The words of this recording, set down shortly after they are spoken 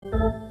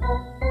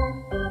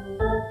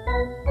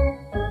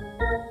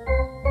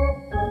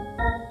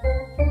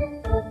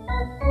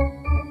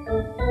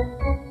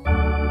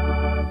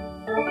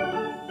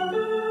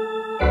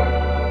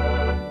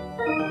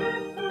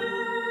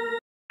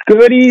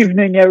Good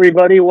evening,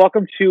 everybody.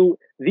 Welcome to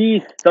the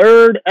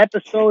third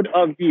episode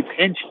of the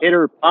Pinch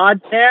Hitter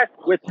Podcast.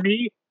 With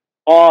me,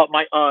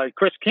 my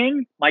Chris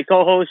King, my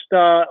co-host,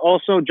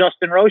 also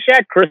Justin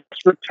Roshak. Chris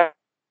returns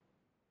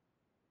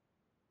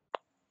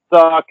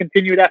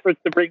continued efforts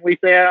to bring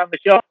Lisa on the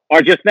show,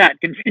 or just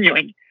that,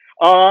 continuing.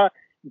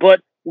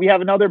 But we have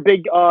another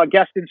big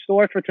guest in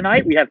store for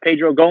tonight. We have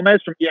Pedro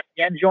Gomez from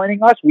ESPN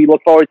joining us. We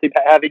look forward to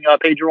having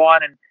Pedro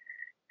on and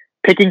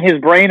picking his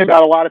brain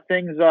about a lot of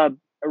things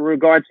in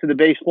regards to the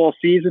baseball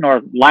season, or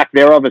lack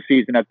thereof a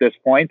season at this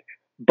point.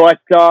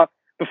 But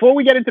before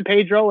we get into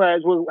Pedro,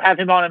 as we'll have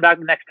him on in about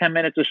the next 10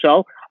 minutes or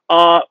so,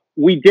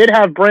 we did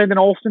have Brandon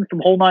Olson from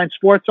Whole Nine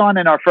Sports on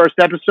in our first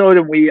episode,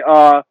 and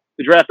the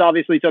draft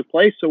obviously took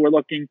place, so we're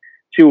looking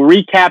to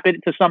recap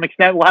it to some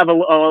extent. We'll have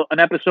an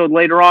episode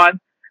later on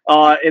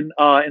in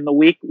the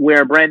week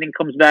where Brandon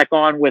comes back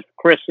on with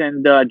Chris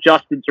and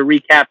Justin to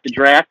recap the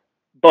draft.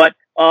 But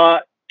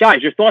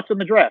guys, your thoughts on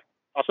the draft?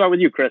 I'll start with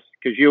you, Chris,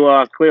 because you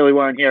clearly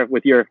weren't here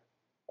with your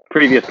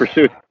previous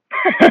pursuit.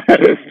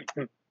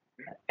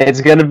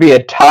 It's going to be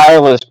a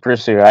tireless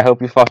pursuit. I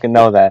hope you fucking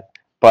know that.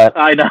 But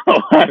I know.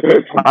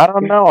 I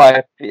don't know.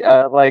 I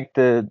like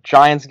the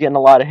Giants getting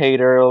a lot of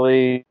hate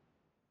early.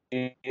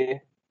 San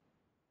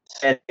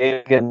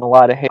Diego getting a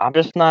lot of hate. I'm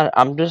just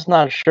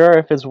not sure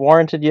if it's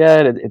warranted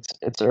yet.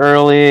 It's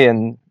early,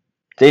 and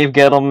Dave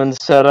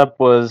Gettleman's setup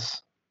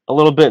was a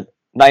little bit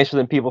nicer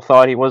than people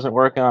thought. He wasn't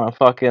working on a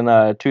fucking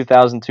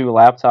 2002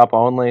 laptop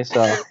only,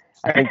 so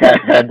I think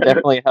that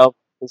definitely helped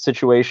the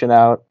situation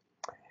out.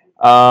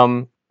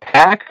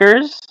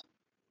 Packers,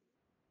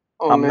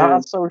 I'm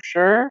not so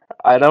sure.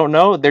 I don't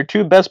know. Their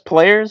two best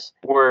players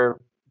were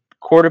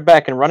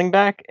quarterback and running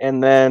back,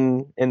 and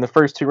then in the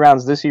first two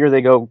rounds this year,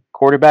 they go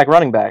quarterback,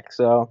 running back.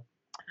 So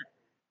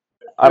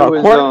I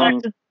don't know.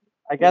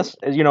 I guess,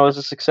 as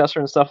a successor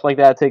and stuff like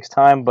that, it takes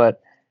time, but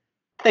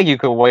I think you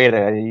could wait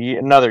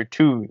another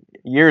 2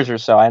 years or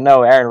so. I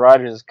know Aaron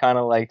Rodgers is kind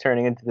of like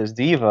turning into this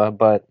diva,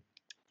 but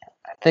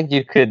I think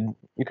you could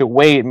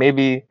wait,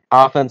 maybe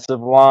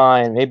offensive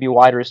line, maybe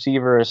wide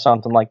receiver or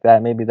something like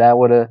that. Maybe that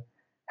would have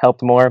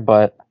helped more,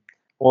 but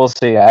we'll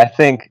see. I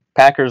think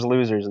Packers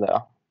losers,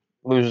 though.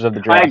 Losers of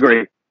the draft. I agree.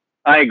 Yeah,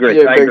 I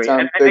agree.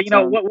 Time,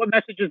 and what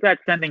message is that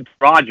sending to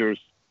Rodgers,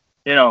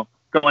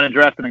 going and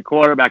drafting a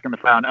quarterback in the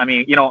round? I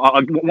mean,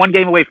 one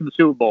game away from the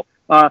Super Bowl.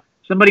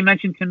 Somebody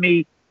mentioned to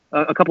me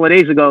a couple of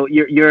days ago,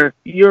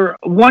 you're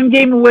one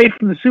game away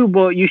from the Super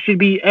Bowl. You should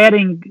be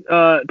adding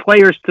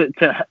players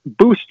to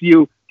boost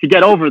you to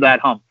get over that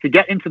hump, to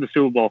get into the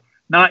Super Bowl,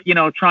 not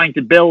trying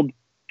to build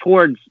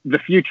towards the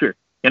future.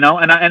 And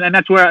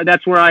that's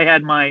where I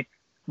had my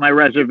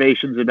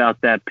reservations about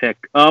that pick.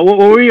 What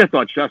were your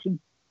thoughts, Justin?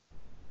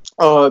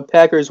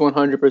 Packers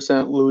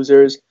 100%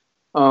 losers.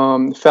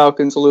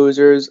 Falcons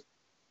losers.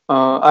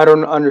 I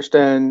don't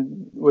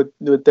understand what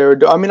they were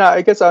doing. I mean,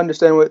 I guess I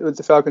understand what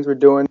the Falcons were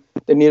doing.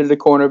 They needed a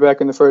cornerback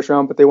in the first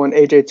round, but they won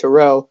A.J.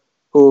 Terrell,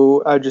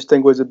 who I just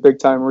think was a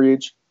big-time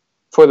reach.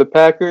 For the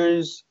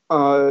Packers,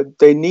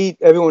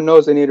 everyone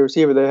knows they need a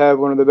receiver. They have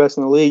one of the best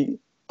in the league,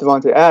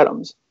 Devontae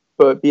Adams.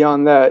 But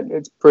beyond that,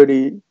 it's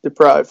pretty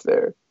deprived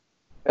there.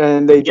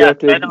 And they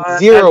drafted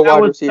zero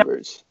wide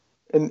receivers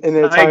in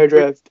the entire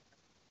draft.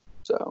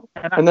 So,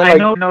 and then I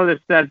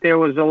noticed that there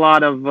was a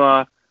lot of,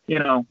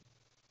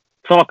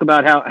 talk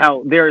about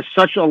how there is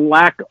such a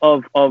lack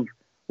of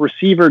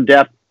receiver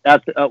depth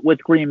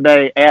with Green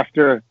Bay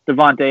after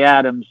Devontae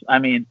Adams. I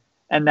mean,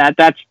 and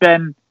that's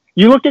been.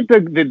 You look at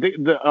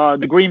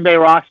the Green Bay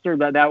roster,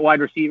 that wide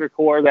receiver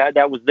core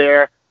that was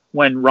there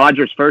when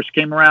Rodgers first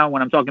came around.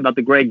 When I'm talking about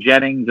the Greg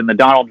Jennings and the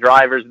Donald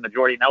Drivers and the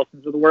Jordy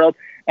Nelsons of the world,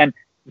 and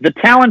the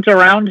talent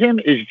around him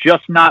is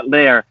just not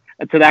there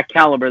to that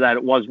caliber that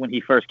it was when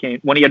he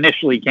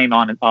initially came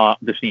on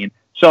the scene.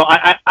 So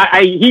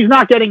he's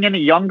not getting any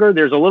younger.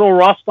 There's a little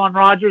rust on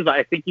Rodgers.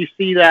 I think you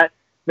see that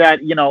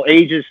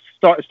age is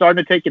starting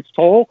to take its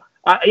toll.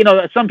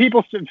 Some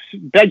people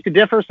beg to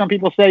differ. Some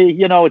people say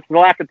it's the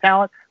lack of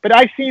talent. But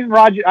I've seen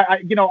Rodgers.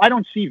 I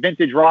don't see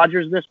vintage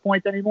Rodgers at this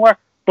point anymore.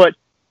 But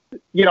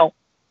they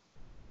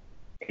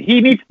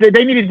need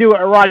to do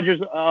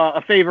Rodgers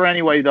a favor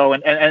anyway, though,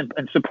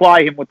 and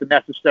supply him with the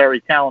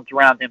necessary talent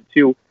around him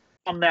to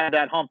come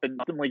that hump and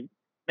ultimately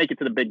make it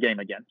to the big game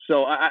again.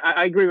 So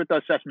I agree with the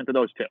assessment of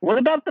those two. What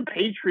about the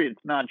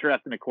Patriots not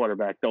drafting a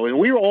quarterback, though? Are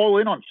we all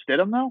in on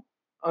Stidham, though?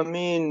 I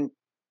mean,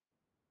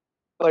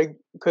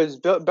 because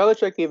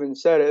Belichick even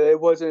said it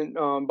wasn't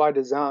by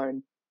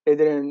design. They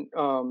didn't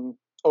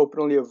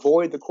openly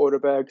avoid the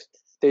quarterbacks.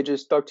 They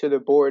just stuck to the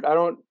board. I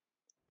don't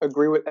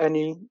agree with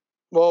any.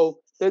 Well,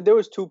 there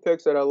was two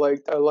picks that I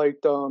liked. I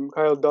liked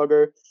Kyle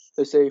Duggar,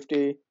 the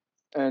safety,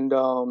 and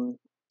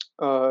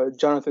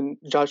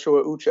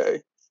Joshua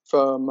Uche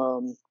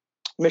from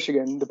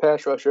Michigan, the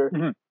pass rusher.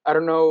 Mm-hmm. I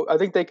don't know. I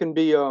think they can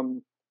be.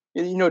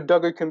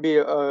 Duggar can be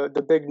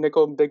the big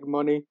nickel, big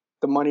money,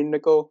 the money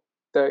nickel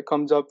that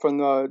comes up from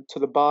to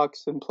the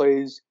box and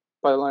plays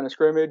by the line of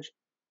scrimmage.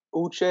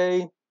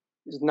 Uche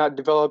is not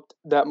developed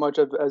that much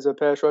as a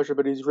pass rusher,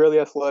 but he's really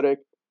athletic,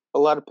 a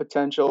lot of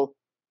potential.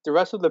 The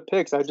rest of the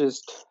picks, I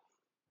just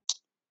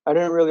I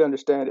didn't really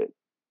understand it.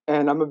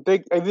 And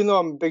even though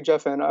I'm a big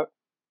Jet fan,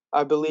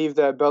 I believe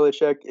that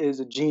Belichick is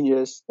a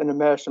genius and a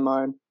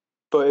mastermind.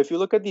 But if you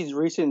look at these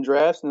recent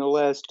drafts in the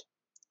last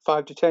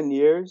 5 to 10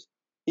 years,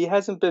 he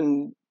hasn't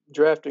been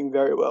drafting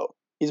very well.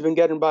 He's been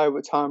getting by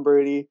with Tom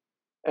Brady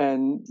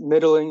and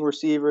middling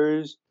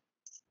receivers.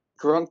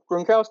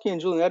 Gronkowski and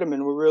Julian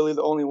Edelman were really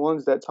the only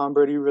ones that Tom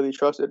Brady really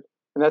trusted,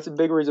 and that's a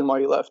big reason why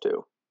he left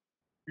too.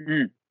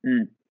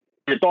 Mm-hmm.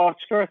 Your thoughts,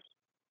 Chris?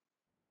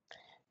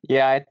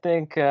 Yeah, I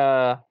think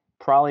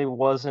probably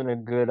wasn't a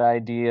good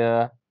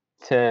idea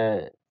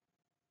to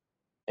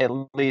at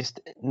least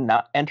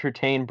not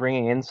entertain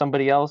bringing in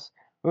somebody else.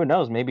 Who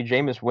knows? Maybe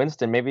Jameis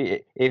Winston.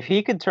 Maybe if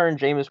he could turn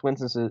Jameis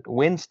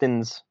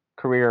Winston's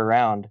career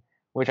around,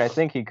 which I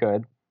think he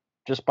could,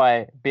 just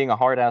by being a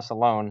hard ass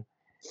alone.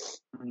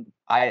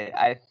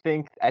 I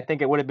think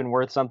it would have been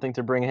worth something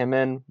to bring him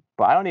in,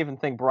 but I don't even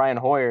think Brian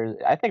Hoyer.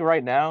 I think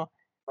right now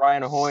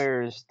Brian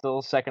Hoyer is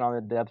still second on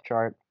the depth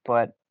chart.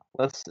 But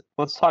let's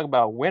talk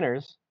about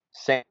winners.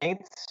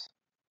 Saints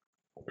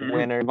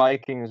winner,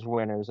 Vikings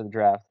winners of the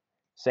draft.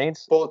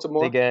 Saints,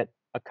 Baltimore.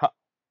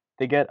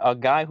 They get a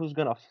guy who's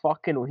gonna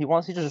fucking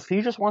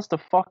he just wants to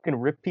fucking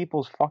rip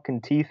people's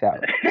fucking teeth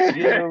out.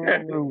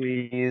 Cesar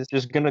Ruiz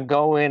just gonna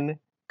go in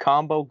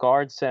combo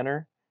guard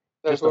center.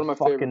 That's just one of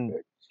my favorite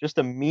picks. Just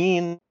a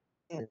mean.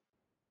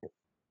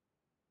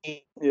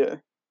 Yeah.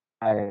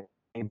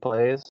 He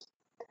plays,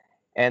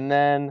 and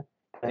then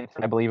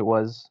I believe it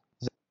was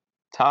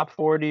top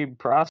 40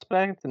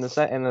 prospect in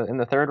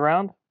the third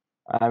round.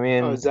 I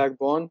mean, Zach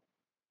Bond.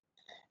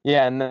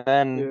 Yeah, and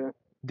then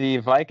the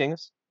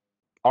Vikings,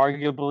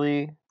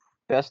 arguably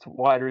best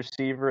wide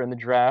receiver in the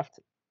draft,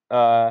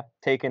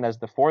 taken as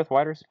the fifth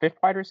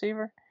wide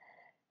receiver,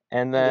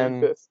 and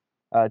then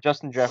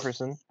Justin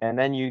Jefferson, and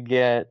then you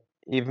get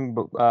even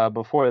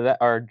before that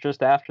or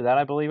just after that,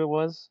 I believe it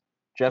was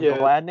Jeff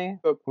Gladney,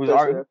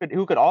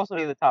 who could also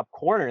be the top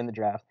corner in the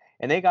draft,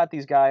 and they got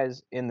these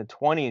guys in the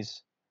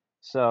 20s,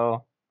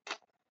 so.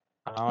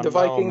 The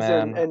Vikings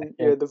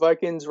the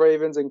Vikings,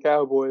 Ravens, and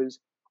Cowboys,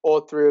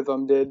 all three of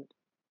them did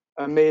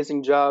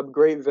amazing job,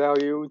 great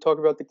value. We talk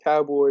about the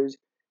Cowboys;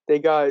 they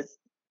got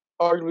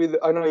arguably.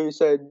 I know you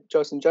said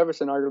Justin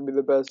Jefferson, arguably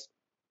the best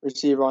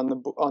receiver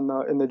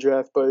in the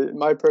draft, but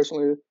my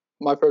personal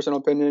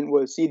opinion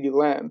was CeeDee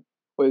Lamb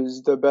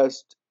was the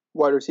best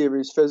wide receiver.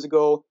 He's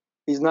physical.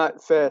 He's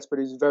not fast, but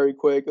he's very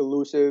quick,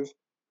 elusive,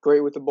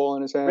 great with the ball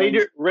in his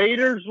hands.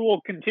 Raiders will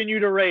continue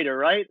to Raider,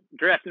 right?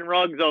 Drafting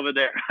Ruggs over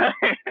there.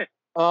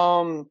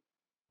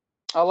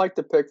 I like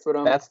the pick for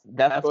them.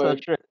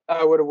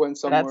 I would have went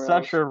somewhere else. That's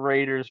such a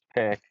Raiders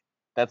pick.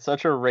 That's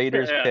such a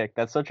Raiders pick.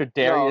 That's such a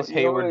Darius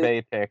Hayward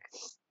Bay pick.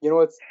 You know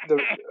what's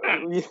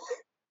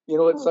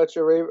such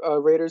a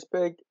Raiders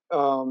pick?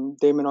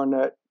 Damon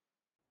Arnett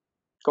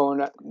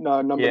going at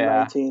number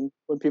 19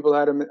 when people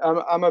had him.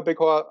 I'm a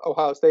big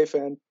Ohio State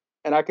fan,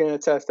 and I can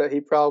attest that he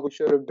probably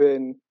should have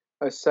been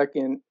a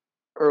second,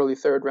 early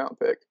third round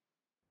pick.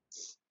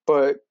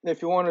 But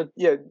if you want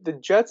to, the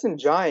Jets and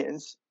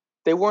Giants,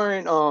 they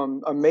weren't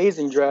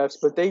amazing drafts,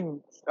 but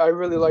I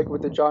really like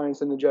what the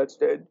Giants and the Jets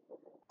did.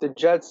 The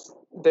Jets,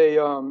 they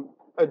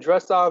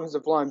addressed the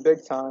offensive line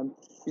big time.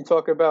 You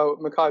talk about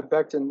Mekhi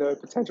Becton, the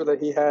potential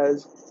that he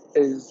has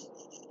is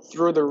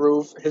through the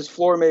roof. His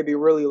floor may be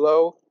really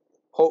low.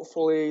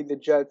 Hopefully, the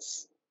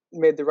Jets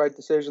made the right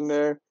decision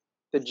there.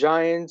 The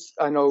Giants,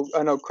 I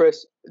know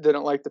Chris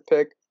didn't like the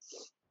pick,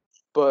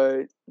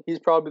 but he's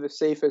probably the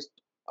safest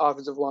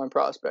offensive line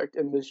prospect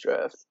in this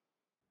draft.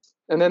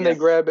 And then they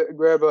grab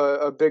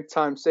a big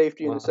time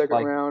safety in the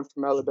second round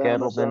from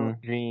Alabama.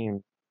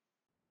 Dream.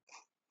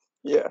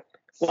 Yeah.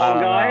 Well,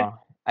 guys,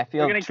 I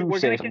feel too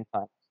safe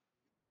sometimes.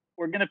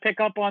 We're gonna pick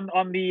up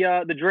on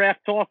the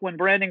draft talk when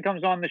Brandon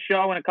comes on the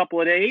show in a couple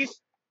of days.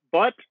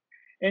 But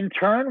in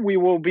turn, we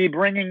will be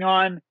bringing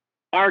on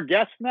our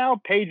guest now,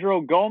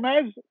 Pedro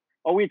Gomez.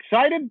 Are we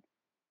excited?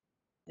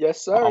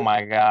 Yes, sir. Oh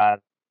my God.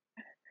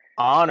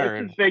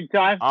 Honored. This is big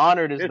time.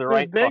 Honored is the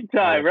right big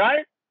time,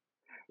 right?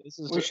 This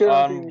is we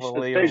shouldn't be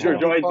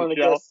pulling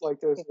guests like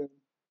this.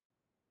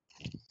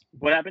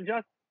 What happened,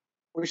 Josh?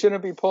 We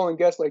shouldn't be pulling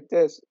guests like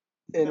this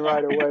in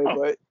right away,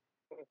 but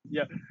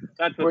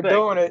that's we're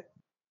doing it.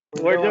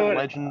 We're doing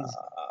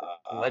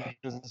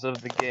legends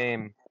of the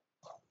game.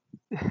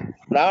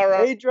 All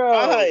right. Pedro.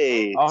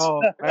 Right.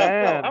 Oh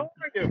man, how are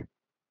you?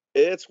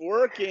 It's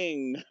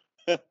working.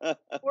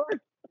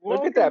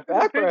 Look at that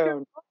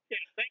background.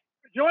 Thanks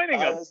for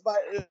joining us.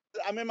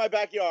 I'm in my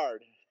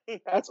backyard.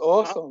 That's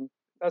awesome.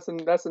 That's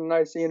a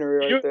nice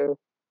scenery right there.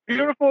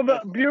 Beautiful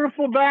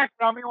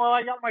background. Meanwhile,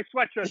 I got my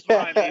sweatshirt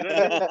behind me.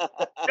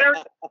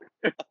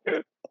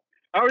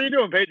 How are you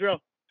doing, Pedro?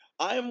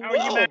 I'm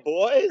well,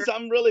 boys.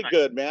 I'm really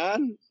good,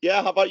 man.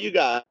 Yeah, how about you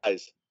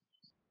guys?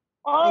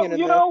 We're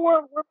making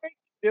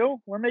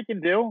do. We're making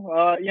do.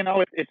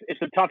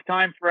 It's a tough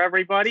time for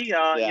everybody.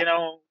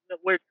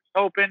 We're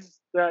hoping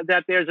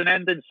that there's an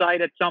end in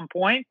sight at some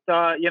point.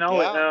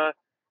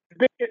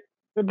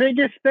 The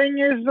biggest thing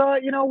is,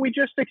 we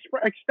just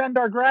extend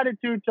our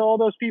gratitude to all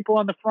those people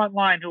on the front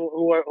line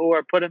who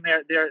are putting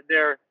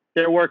their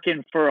they're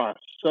working for us.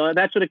 So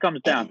that's what it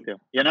comes down to,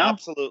 you know?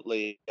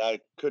 Absolutely. I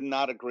could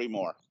not agree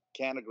more.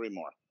 Can't agree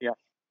more. Yeah.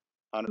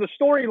 The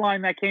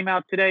storyline that came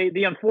out today,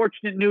 the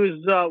unfortunate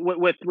news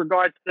with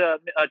regards to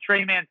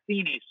Trey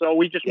Mancini. So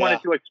we just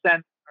wanted to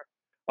extend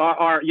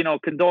our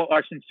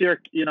sincere,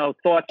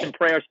 thoughts and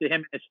prayers to him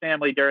and his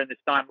family during this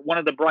time. One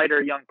of the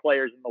brighter young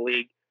players in the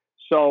league.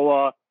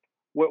 So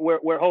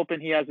we're hoping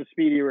he has a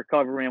speedy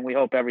recovery, and we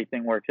hope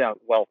everything works out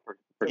well for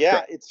yeah,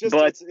 Trey. it's just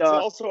it's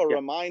also a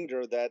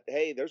reminder that,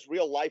 hey, there's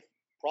real life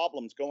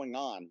problems going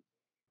on,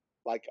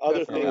 like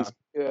other things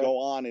go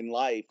on in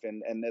life,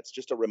 and that's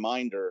just a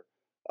reminder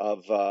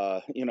of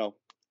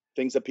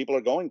things that people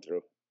are going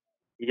through.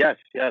 Yes,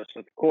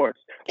 of course.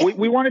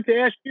 We wanted to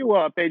ask you,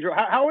 Pedro,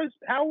 how is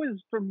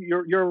from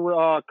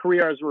your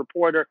career as a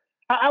reporter,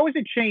 how has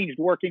it changed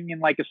working in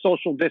like a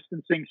social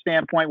distancing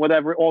standpoint,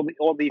 whatever all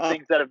these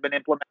things that have been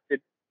implemented?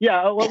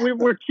 Yeah,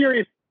 we're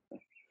curious.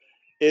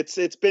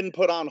 It's been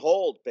put on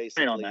hold,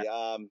 basically.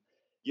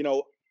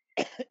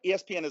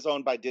 ESPN is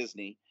owned by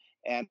Disney,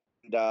 and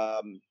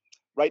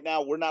right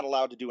now we're not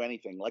allowed to do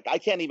anything. Like, I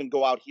can't even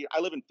go out here. I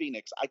live in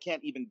Phoenix. I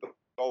can't even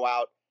go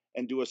out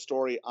and do a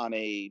story on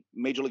a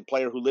major league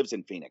player who lives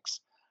in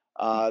Phoenix.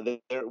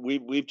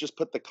 We've just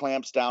put the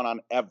clamps down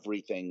on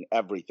everything.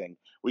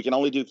 We can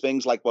only do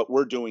things like what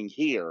we're doing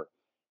here,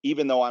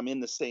 even though I'm in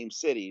the same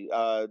city.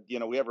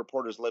 We have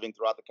reporters living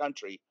throughout the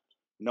country.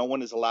 No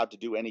one is allowed to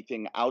do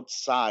anything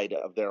outside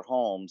of their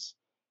homes.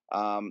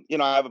 I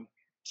have a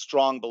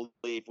strong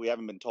belief, we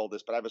haven't been told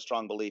this, but I have a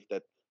strong belief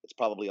that it's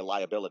probably a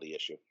liability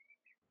issue.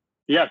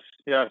 Yes.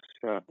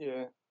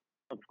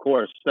 Of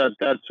course,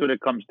 that's what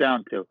it comes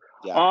down to.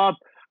 Yeah.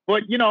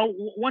 But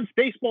once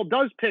baseball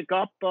does pick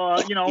up,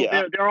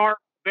 there are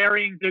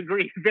varying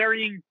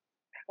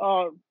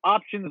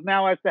options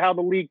now as to how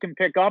the league can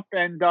pick up.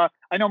 And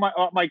I know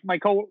my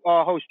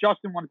co-host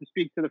Justin wanted to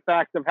speak to the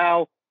fact of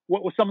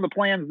what were some of the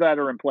plans that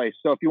are in place.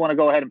 So if you want to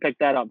go ahead and pick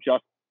that up,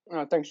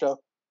 Justin. Thanks, Joe.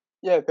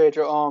 Yeah,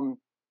 Pedro.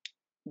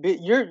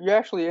 You're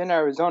actually in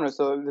Arizona,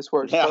 so this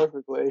works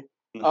perfectly.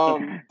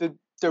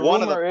 The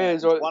rumor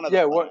is, one of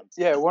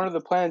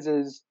the plans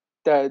is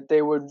that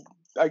they would,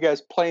 I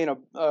guess,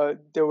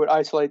 they would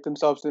isolate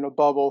themselves in a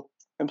bubble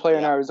and play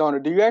in Arizona.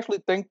 Do you actually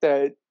think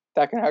that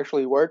can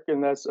actually work,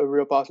 and that's a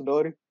real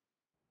possibility?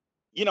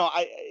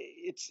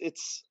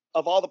 It's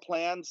of all the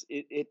plans,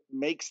 it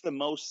makes the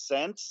most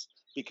sense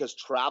because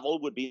travel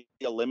would be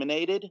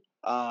eliminated.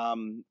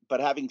 But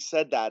having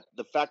said that,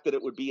 the fact that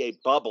it would be a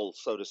bubble,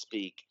 so to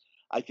speak,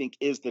 I think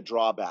is the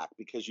drawback,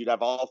 because you'd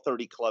have all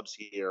 30 clubs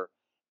here.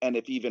 And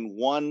if even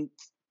one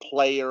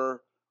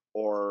player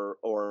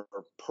or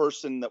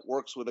person that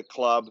works with a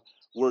club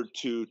were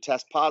to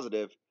test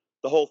positive,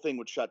 the whole thing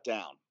would shut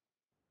down.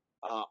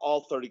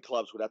 All 30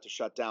 clubs would have to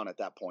shut down at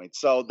that point.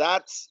 So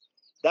that's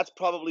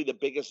probably the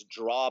biggest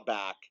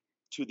drawback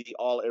to the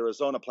all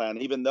Arizona plan,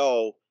 even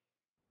though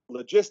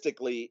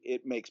logistically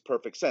it makes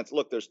perfect sense.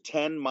 Look, there's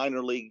 10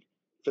 minor league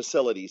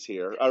facilities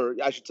here, or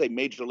I should say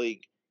major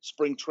league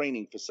spring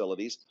training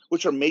facilities,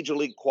 which are major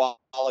league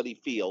quality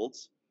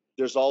fields.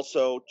 There's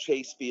also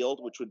Chase Field,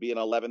 which would be an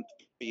 11th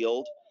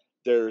field.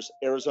 There's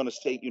Arizona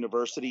State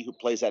University, who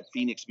plays at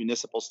Phoenix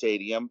Municipal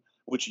Stadium,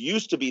 which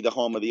used to be the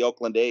home of the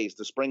Oakland A's,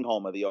 the spring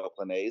home of the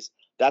Oakland A's.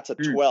 That's a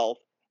 12th.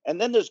 And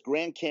then there's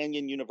Grand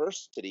Canyon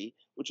University,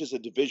 which is a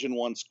Division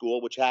I school,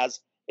 which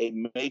has a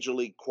major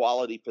league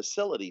quality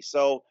facility.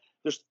 So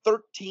there's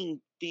 13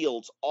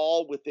 fields,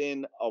 all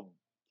within a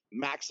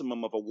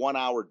maximum of a 1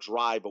 hour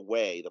drive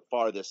away, the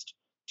farthest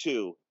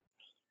two.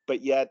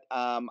 But yet,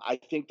 I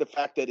think the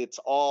fact that it's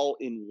all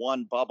in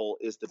one bubble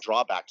is the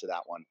drawback to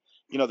that one.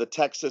 The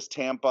Texas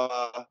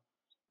Tampa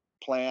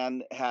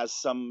plan has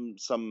some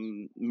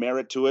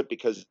merit to it,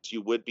 because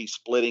you would be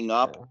splitting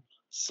up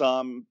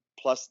some,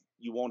 plus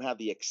you won't have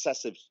the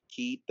excessive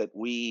heat that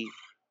we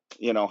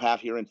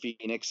have here in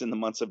Phoenix in the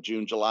months of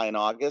June, July, and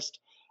August.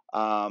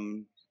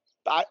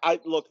 I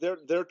look,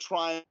 they're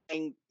trying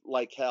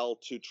like hell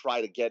to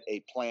try to get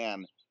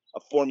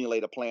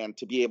formulate a plan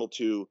to be able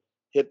to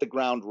hit the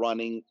ground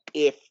running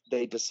if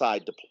they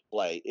decide to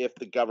play, if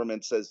the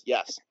government says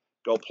yes,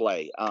 go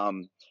play.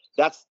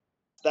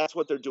 That's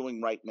what they're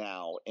doing right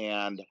now.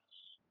 And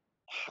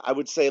I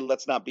would say,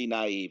 let's not be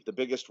naive. The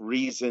biggest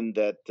reason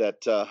that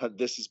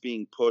this is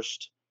being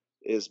pushed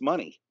is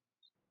money.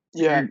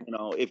 Yeah.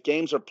 If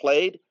games are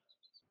played,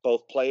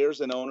 both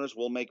players and owners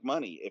will make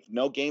money. If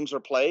no games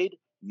are played,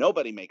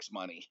 nobody makes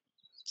money.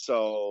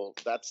 So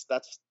that's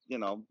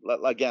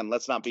again,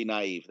 let's not be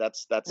naive.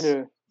 That's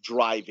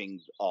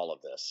driving all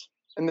of this.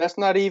 And that's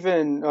not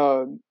even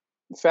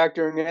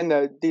factoring in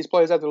that these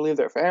players have to leave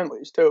their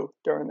families too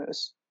during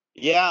this.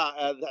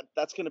 Yeah,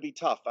 that's going to be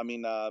tough. I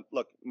mean,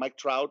 look, Mike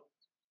Trout,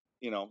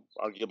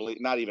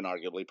 arguably, not even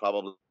arguably,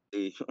 probably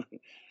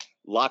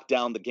locked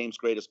down the game's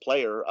greatest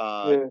player.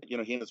 He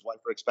and his wife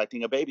are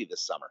expecting a baby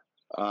this summer.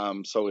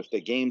 So if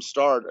the games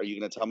start, are you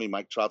going to tell me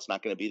Mike Trout's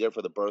not going to be there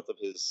for the birth of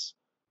his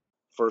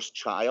first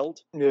child?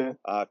 Yeah.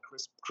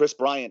 Chris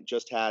Bryant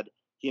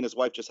he and his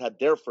wife just had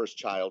their first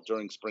child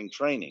during spring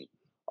training.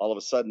 All of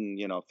a sudden,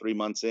 3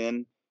 months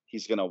in,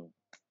 he's going to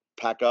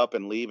pack up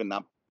and leave and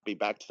not be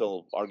back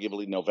till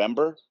arguably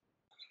November.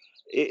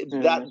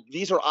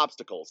 These are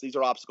obstacles. These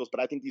are obstacles, but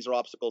I think these are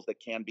obstacles that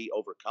can be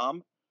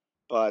overcome.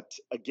 But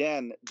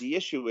again, the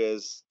issue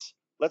is,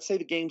 let's say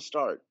the games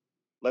start.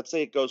 Let's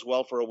say it goes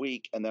well for a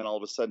week, and then all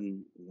of a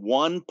sudden,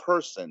 one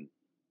person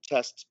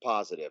tests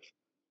positive.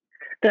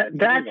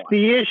 That's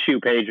the issue,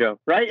 Pedro.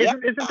 Right? Yep.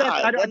 Isn't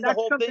that then that's the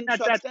whole something thing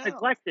that's shuts down.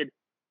 neglected?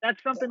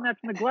 That's something that's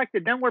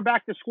neglected. Then we're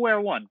back to square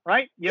one,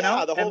 right? You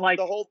know, the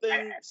whole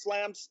thing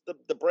slams.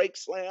 The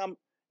brakes slam.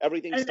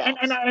 Everything stops.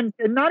 And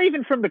not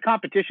even from the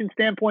competition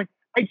standpoint.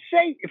 I'd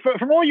say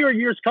from all your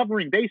years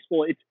covering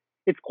baseball,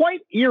 it's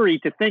quite eerie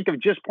to think of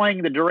just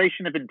playing the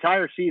duration of an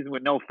entire season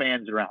with no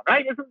fans around,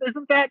 right?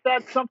 Isn't that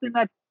something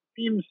that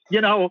seems,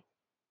 you know,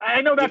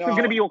 I know that's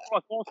going to be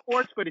across all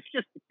sports, but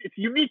it's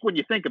unique when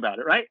you think about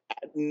it, right?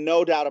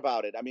 No doubt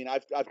about it. I mean,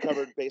 I've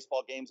covered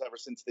baseball games ever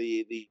since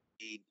the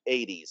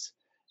 80s,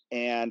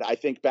 and I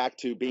think back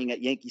to being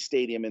at Yankee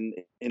Stadium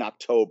in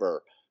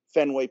October,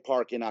 Fenway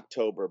Park in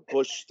October,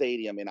 Busch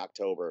Stadium in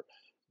October,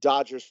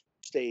 Dodgers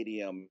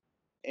Stadium,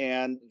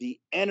 and the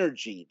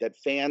energy that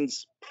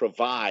fans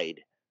provide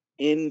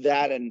in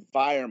that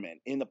environment,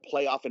 in the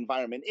playoff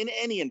environment, in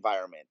any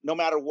environment, no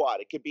matter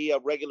what. It could be a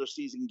regular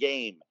season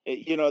game.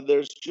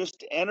 There's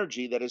just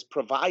energy that is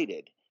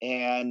provided.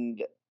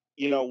 And,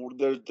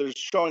 they're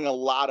showing a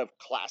lot of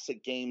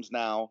classic games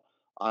now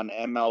on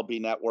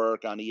MLB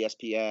Network, on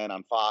ESPN,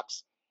 on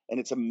Fox. And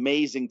it's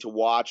amazing to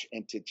watch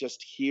and to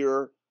just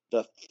hear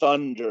the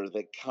thunder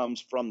that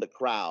comes from the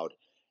crowd.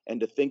 And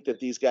to think that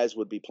these guys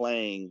would be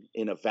playing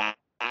in a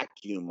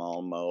vacuum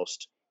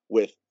almost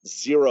with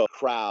zero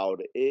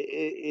crowd,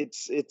 it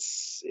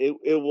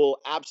will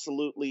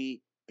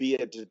absolutely be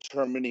a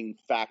determining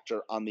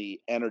factor on the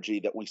energy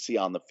that we see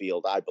on the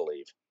field, I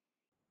believe.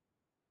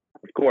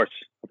 Of course.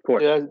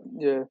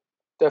 Yeah,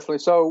 definitely.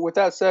 So with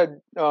that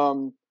said,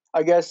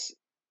 I guess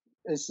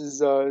this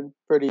is a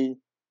pretty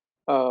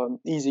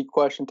easy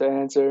question to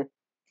answer.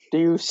 Do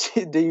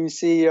you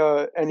see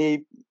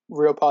any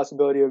real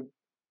possibility of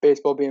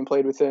baseball being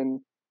played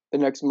within the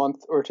next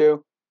month or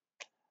two?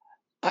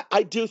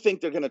 I do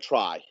think they're going to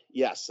try,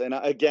 yes. And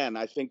again,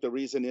 I think the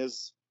reason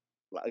is,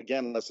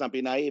 let's not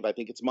be naive. I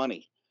think it's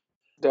money.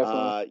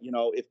 Definitely.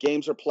 If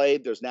games are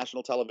played, there's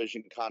national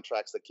television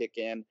contracts that kick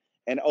in,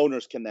 and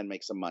owners can then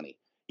make some money.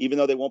 Even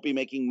though they won't be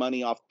making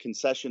money off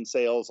concession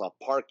sales, off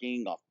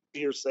parking, off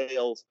beer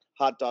sales,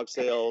 hot dog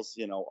sales,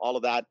 all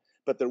of that.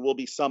 But there will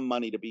be some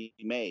money to be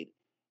made.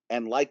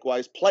 And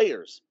likewise,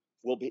 players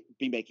will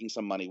be making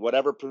some money.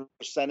 Whatever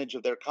percentage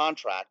of their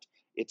contract,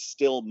 it's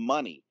still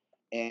money.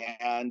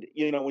 And,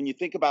 when you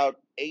think about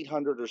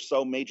 800 or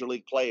so major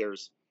league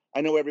players,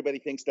 I know everybody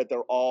thinks that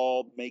they're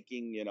all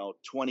making,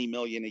 $20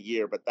 million a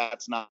year, but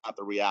that's not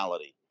the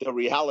reality. The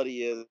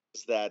reality is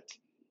that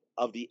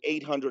of the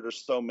 800 or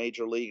so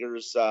major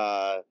leaguers,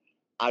 I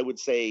would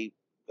say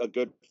a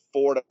good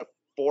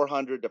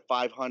 400 to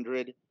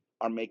 500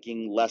 are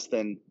making less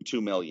than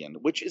 $2 million,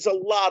 which is a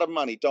lot of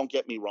money. Don't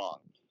get me wrong.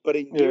 But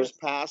in years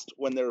past,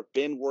 when there have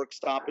been work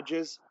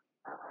stoppages,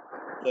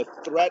 the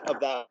threat of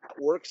that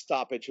work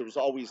stoppage was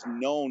always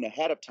known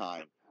ahead of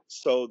time.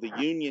 So the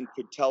union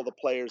could tell the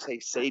players, hey,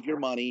 save your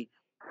money.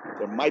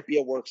 There might be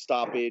a work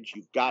stoppage.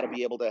 You've got to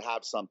be able to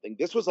have something.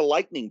 This was a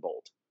lightning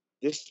bolt.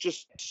 This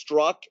just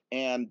struck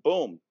and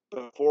boom,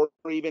 before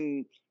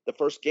even the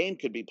first game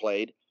could be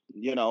played,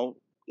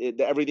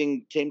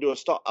 everything came to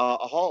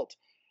a halt.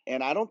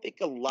 And I don't think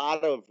a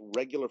lot of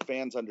regular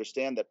fans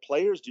understand that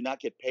players do not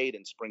get paid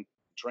in spring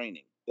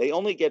training. They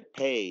only get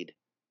paid.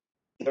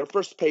 Their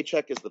first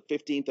paycheck is the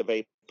 15th of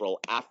April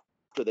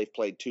after they've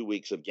played 2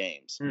 weeks of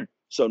games.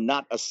 So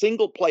not a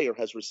single player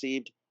has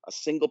received a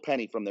single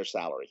penny from their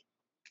salary.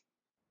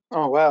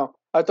 Oh, wow.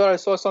 I thought I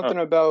saw something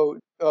about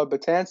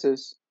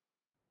Betances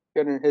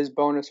getting his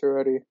bonus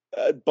already.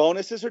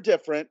 Bonuses are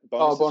different.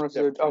 Bonuses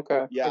are different.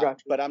 Okay. Yeah,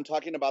 but I'm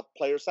talking about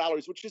player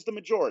salaries, which is the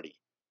majority.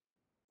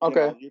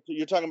 Okay.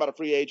 You're talking about a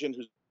free agent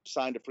who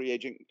signed a free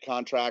agent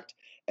contract,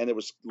 and there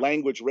was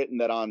language written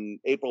that on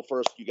April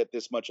 1st you get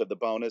this much of the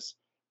bonus.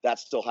 That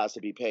still has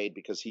to be paid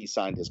because he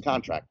signed his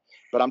contract.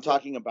 But I'm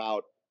talking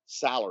about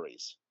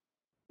salaries.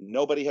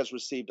 Nobody has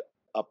received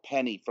a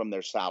penny from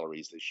their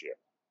salaries this year.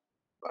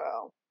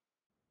 Wow.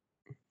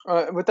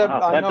 With that,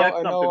 I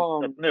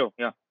know. That's new.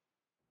 Yeah.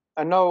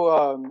 I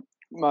know.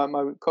 My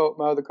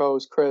other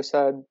co-host Chris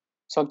had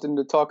something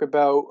to talk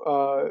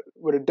about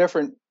with a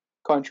different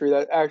country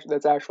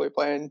that's actually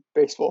playing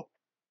baseball.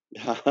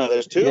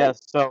 There's two.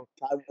 Yes. So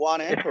Taiwan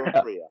and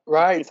Korea.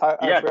 Right.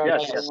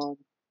 Yes.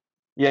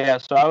 Yeah,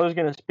 so I was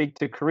going to speak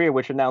to Korea,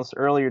 which announced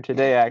earlier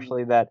today,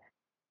 actually, that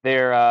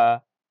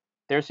their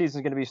season is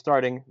going to be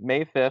starting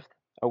May 5th,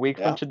 a week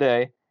from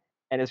today,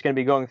 and it's going to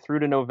be going through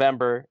to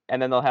November,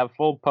 and then they'll have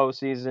full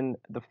postseason,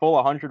 the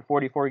full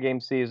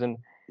 144-game season.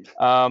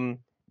 Do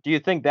you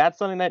think that's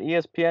something that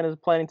ESPN is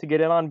planning to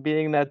get in on,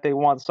 being that they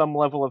want some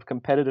level of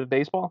competitive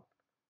baseball?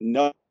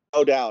 No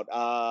doubt.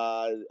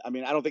 I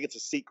don't think it's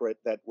a secret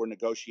that we're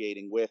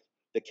negotiating with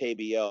the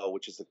KBO,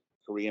 which is the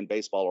Korean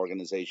baseball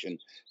organization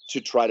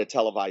to try to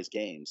televise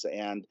games.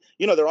 And,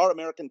 there are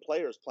American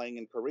players playing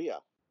in Korea.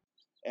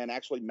 And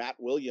actually, Matt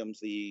Williams,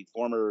 the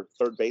former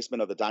third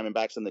baseman of the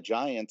Diamondbacks and the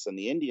Giants and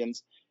the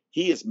Indians,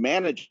 he is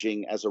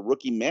managing as a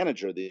rookie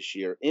manager this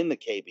year in the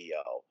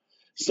KBO.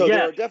 So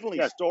there are definitely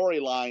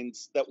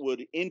storylines that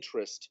would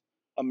interest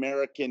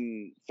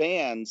American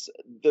fans.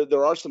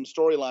 There are some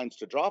storylines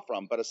to draw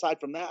from. But aside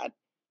from that,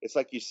 it's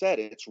like you said,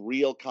 it's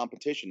real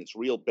competition. It's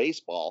real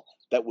baseball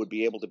that would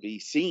be able to be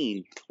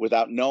seen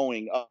without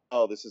knowing,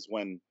 oh, this is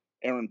when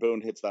Aaron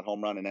Boone hits that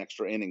home run in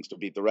extra innings to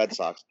beat the Red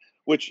Sox,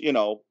 which,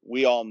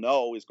 we all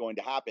know is going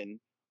to happen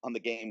on the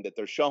game that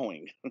they're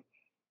showing.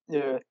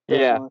 Yeah.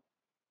 Yeah.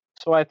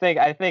 So I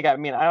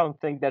don't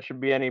think that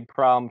should be any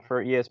problem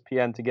for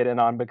ESPN to get in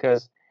on,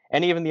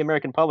 and even the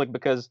American public,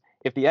 because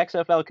if the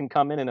XFL can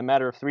come in a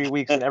matter of 3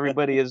 weeks and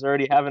everybody is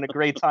already having a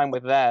great time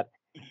with that,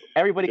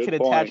 everybody can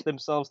attach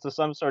themselves to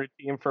some sort of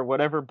team for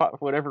whatever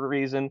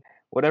reason,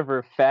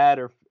 whatever fad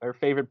or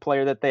favorite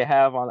player that they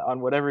have on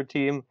whatever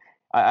team.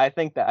 I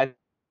think it's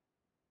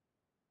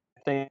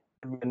a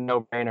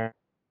no-brainer.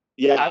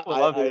 Yeah, I would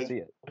love to see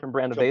it. Different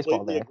brand of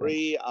baseball there.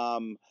 Completely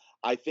agree.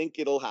 I think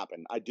it'll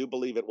happen. I do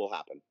believe it will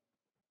happen.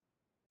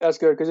 That's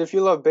good, because if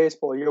you love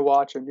baseball, you're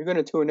watching. You're going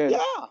to tune in.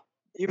 Yeah.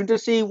 Even to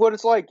see what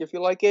it's like. If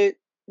you like it,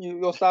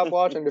 you'll stop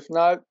watching. If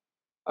not,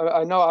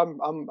 I know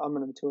I'm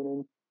going to tune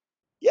in.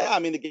 Yeah, I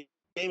mean, the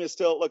game is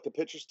still, the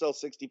pitcher's still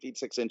 60 feet,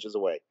 6 inches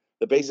away.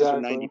 The bases are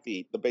 90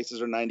 feet. The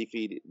bases are 90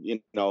 feet,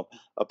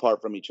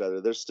 apart from each other.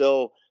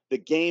 The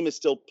game is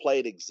still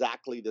played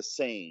exactly the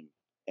same.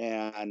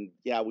 And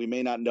yeah, we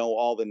may not know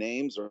all the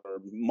names or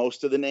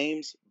most of the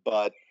names,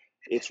 but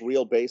it's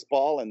real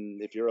baseball.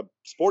 And if you're a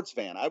sports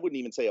fan, I wouldn't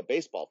even say a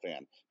baseball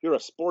fan. If you're a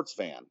sports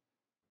fan,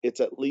 it's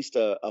at least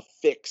a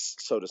fix,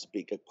 so to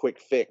speak, a quick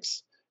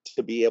fix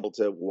to be able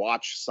to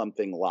watch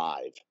something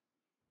live.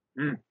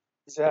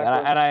 Exactly.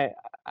 And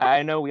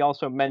I know we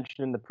also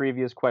mentioned in the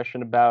previous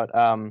question about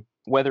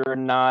whether or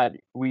not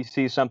we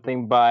see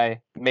something by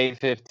May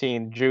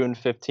 15th, June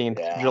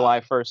 15th, July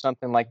 1st,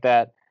 something like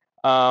that.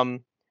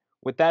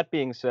 With that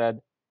being said,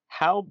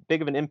 how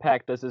big of an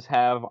impact does this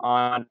have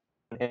on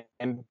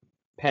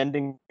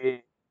impending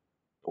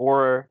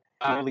or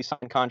early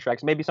signed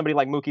contracts? Maybe somebody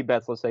like Mookie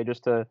Betts, let's say,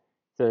 just to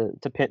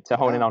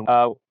hone in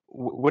on.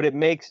 Would it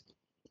make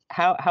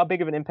how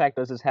big of an impact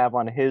does this have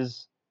on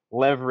his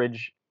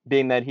leverage,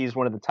 being that he's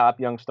one of the top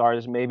young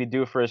stars, maybe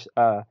due for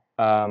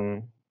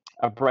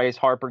a Bryce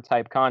Harper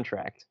type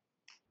contract?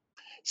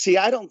 See,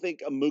 I don't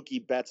think a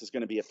Mookie Betts is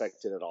going to be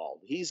affected at all.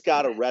 He's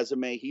got a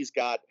resume. He's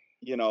got,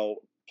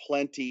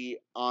 plenty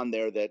on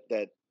there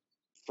that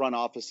front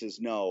offices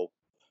know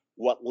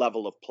what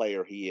level of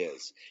player he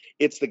is.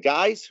 It's the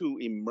guys who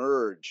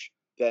emerge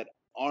that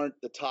aren't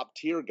the top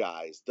tier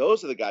guys.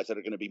 Those are the guys that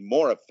are going to be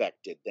more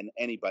affected than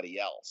anybody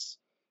else.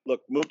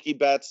 Look, Mookie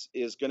Betts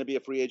is going to be a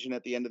free agent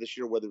at the end of this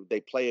year, whether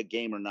they play a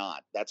game or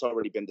not. That's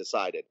already been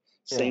decided.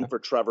 Same for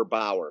Trevor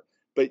Bauer.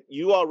 But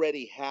you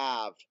already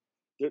have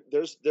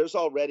there's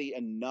already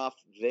enough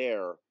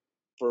there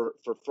for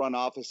front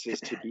offices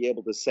to be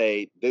able to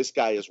say this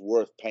guy is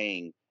worth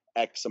paying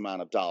X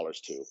amount of dollars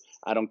to.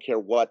 I don't care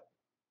what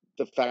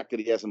the fact that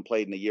he hasn't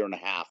played in a year and a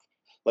half.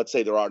 Let's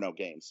say there are no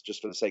games,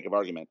 just for the sake of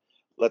argument.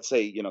 Let's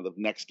say, the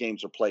next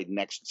games are played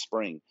next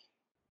spring.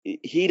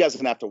 He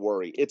doesn't have to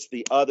worry. It's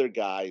the other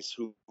guys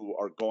who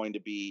are going to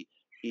be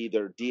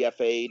either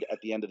DFA'd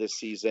at the end of this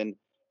season,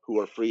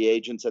 who are free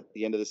agents at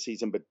the end of the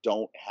season, but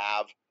don't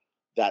have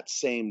that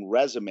same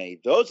resume.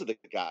 Those are the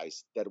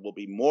guys that will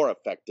be more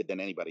affected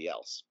than anybody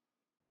else.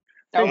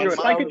 And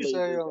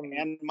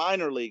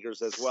minor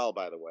leaguers as well,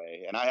 by the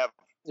way. And I have,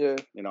 I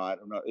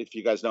don't know if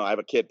you guys know, I have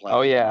a kid playing.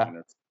 Oh yeah.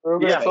 We'll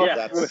bring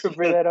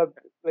that up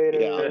later.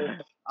 Yeah.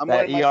 I'm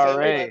wearing my Salem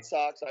Red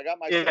Sox. I got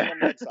my Salem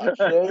Red Sox.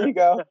 There you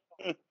go.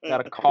 Got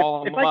to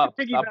call them up.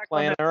 Stop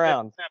playing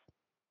around.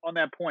 On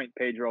that point,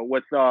 Pedro,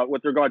 with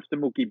regards to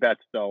Mookie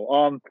Betts,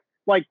 though,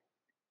 what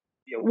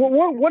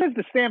is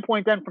the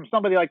standpoint then from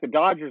somebody like the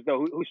Dodgers,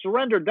 though, who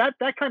surrendered that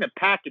kind of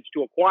package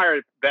to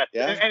acquire Betts?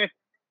 Yeah. And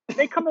if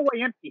they come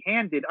away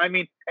empty-handed, I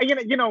mean,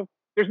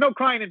 there's no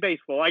crying in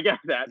baseball. I get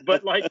that,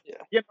 but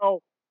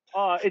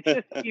it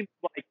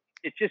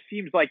just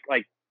seems like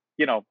a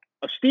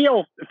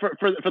steal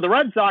for the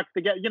Red Sox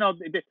to get,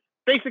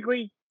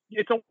 basically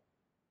it's a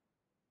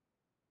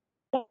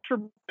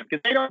because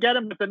they don't get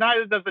him, but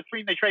neither does the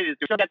team they traded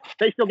to.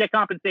 They still get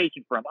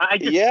compensation for him.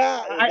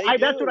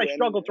 That's what I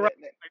struggle to.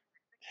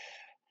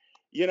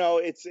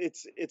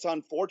 It's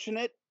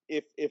unfortunate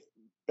if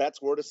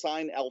Betts were to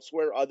sign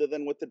elsewhere other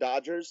than with the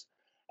Dodgers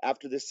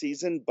after this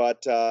season,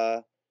 but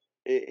there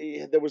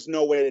was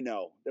no way to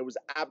know. There was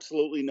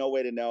absolutely no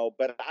way to know.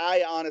 But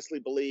I honestly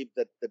believe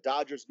that the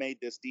Dodgers made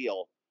this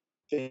deal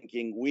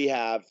thinking we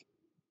have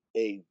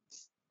a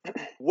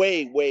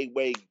way, way,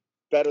 way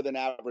better than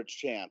average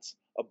chance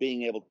of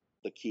being able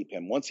to keep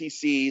him. Once he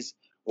sees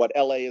what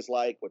LA is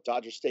like, what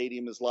Dodger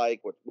Stadium is like,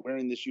 what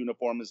wearing this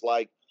uniform is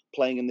like,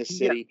 playing in this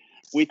city,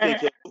 we think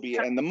he'll be,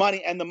 and the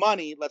money,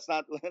 let's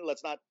not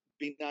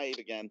be naive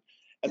again.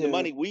 And the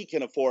money we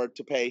can afford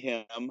to pay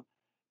him,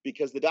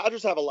 because the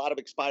Dodgers have a lot of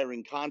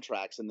expiring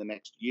contracts in the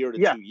next year to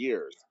Yeah. 2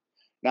 years.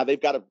 Now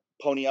they've got to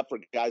pony up for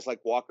guys like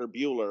Walker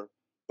Buehler,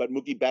 but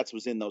Mookie Betts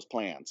was in those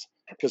plans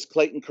because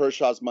Clayton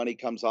Kershaw's money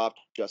comes off,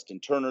 Justin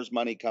Turner's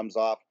money comes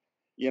off,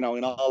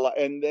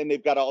 and then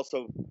they've got to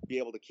also be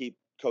able to keep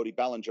Cody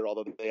Bellinger,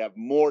 although they have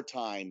more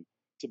time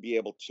to be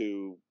able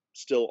to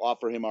still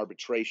offer him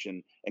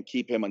arbitration and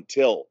keep him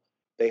until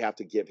they have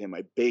to give him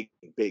a big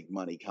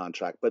money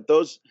contract. But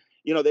those,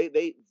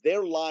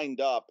 they're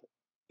lined up.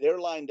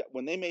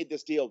 When they made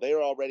this deal,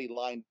 they're already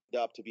lined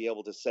up to be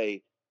able to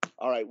say,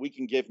 all right, we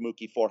can give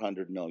Mookie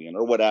 $400 million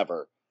or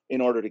whatever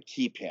in order to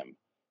keep him.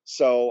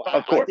 So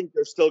I think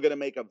they're still going to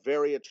make a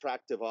very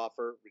attractive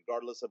offer,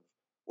 regardless of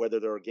whether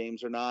there are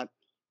games or not.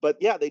 But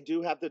yeah, they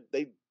do have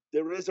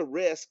there is a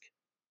risk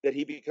that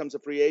he becomes a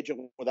free agent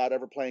without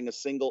ever playing a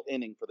single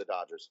inning for the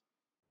Dodgers.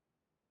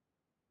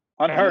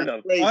 Unheard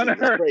of.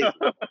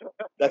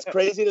 That's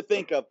crazy to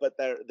think of, but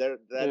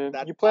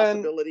that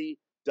possibility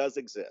does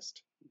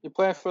exist. You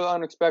plan for the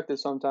unexpected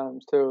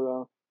sometimes too,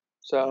 though.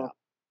 So. Yeah.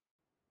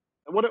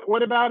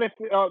 What about if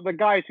the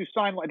guys who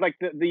sign like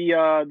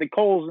the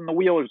Coles and the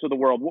Wheelers of the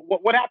world?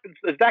 What happens?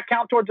 Does that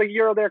count towards a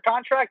year of their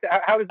contract?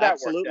 How does that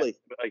work? Absolutely.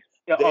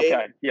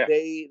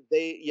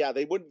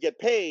 They wouldn't get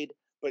paid,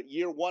 but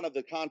year one of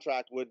the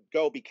contract would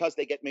go because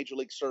they get Major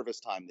League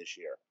service time this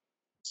year.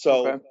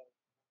 So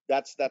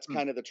that's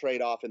kind of the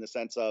trade-off in the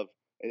sense of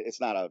it's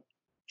not a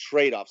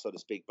trade-off, so to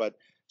speak, but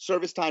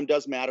service time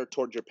does matter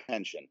towards your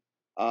pension.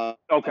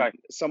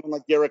 Someone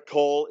like Garrett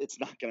Cole, it's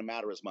not going to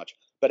matter as much.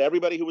 But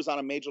everybody who was on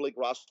a Major League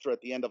roster at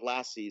the end of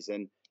last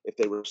season, if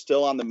they were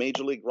still on the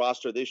Major League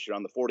roster this year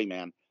on the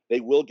 40-man,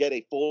 they will get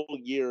a full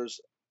year's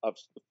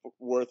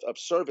worth of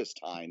service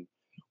time,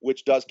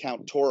 which does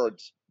count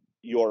towards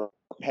your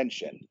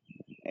pension.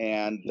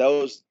 And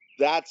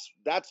that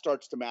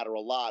starts to matter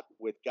a lot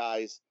with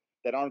guys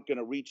that aren't going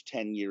to reach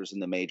 10 years in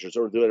the majors,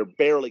 or that are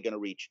barely going to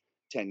reach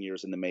 10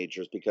 years in the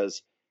majors,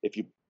 because if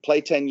you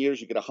play 10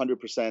 years, you get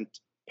 100%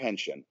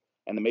 pension,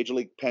 and the Major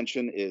League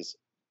pension is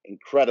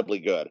incredibly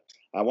good.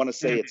 I want to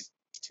say it's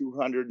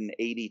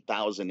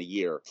 $280,000 a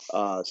year,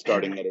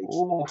 starting at age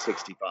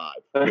 65.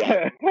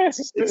 Yeah,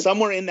 it's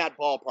somewhere in that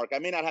ballpark. I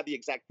may not have the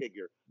exact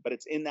figure, but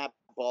it's in that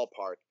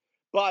ballpark.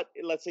 But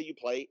let's say you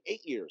play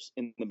 8 years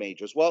in the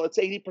majors. Well, it's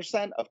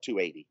 80% of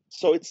 280,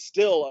 so it's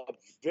still a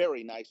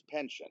very nice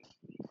pension.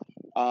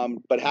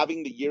 But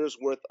having the year's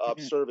worth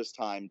of service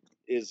time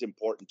is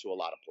important to a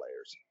lot of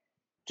players.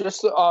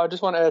 Just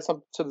want to add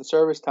something to the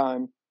service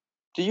time.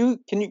 Do you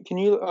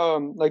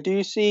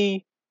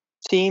see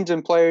teams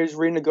and players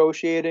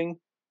renegotiating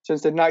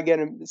since they're not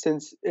getting,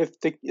 since if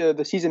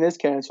the season is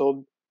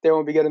canceled, they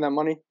won't be getting that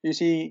money? Do you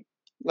see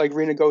like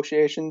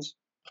renegotiations?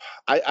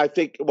 I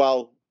think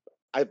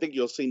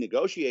you'll see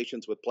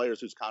negotiations with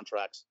players whose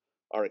contracts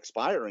are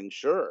expiring.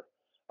 Sure.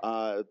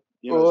 What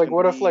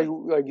if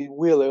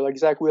Wheeler, like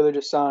Zach Wheeler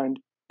just signed?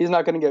 He's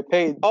not going to get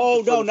paid.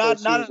 Oh, no, not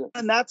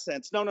in that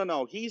sense.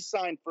 No. He's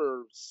signed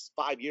for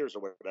 5 years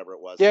or whatever it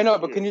was. Yeah, no,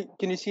 but can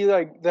you see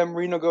like them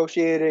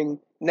renegotiating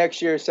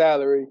next year's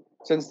salary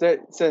since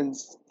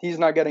he's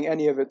not getting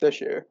any of it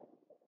this year?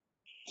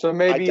 So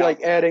maybe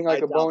like adding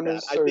like a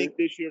bonus. I think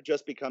this year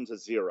just becomes a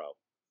zero.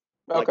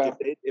 Okay.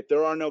 Like if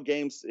there are no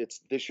games,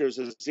 this year's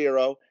a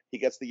zero. He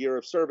gets the year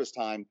of service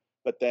time,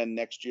 but then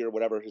next year,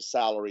 whatever his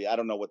salary, I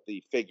don't know what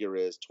the figure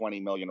is,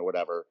 $20 million or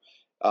whatever.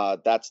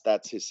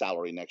 That's his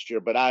salary next year.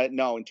 But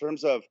in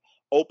terms of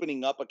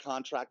opening up a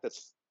contract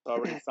that's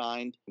already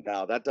signed,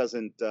 no, that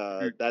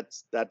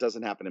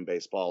doesn't happen in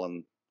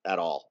baseball at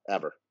all,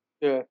 ever.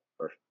 Yeah.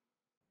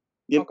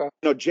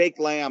 Jake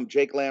Lamb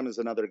is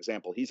another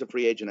example. He's a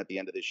free agent at the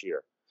end of this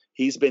year.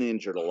 He's been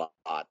injured a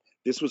lot.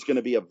 This was going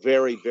to be a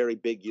very, very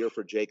big year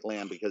for Jake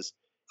Lamb, because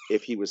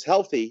if he was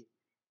healthy,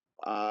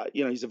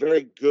 he's a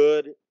very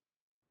good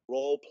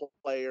role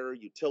player,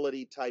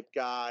 utility type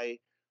guy,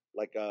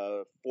 like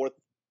a fourth,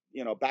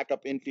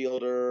 backup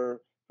infielder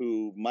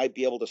who might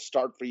be able to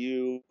start for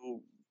you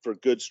for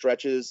good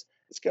stretches.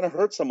 It's going to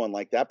hurt someone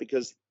like that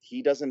because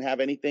he doesn't have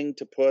anything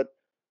to put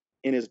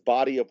in his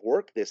body of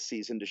work this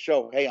season to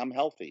show, hey, I'm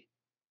healthy.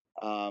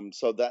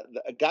 So that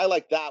a guy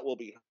like that will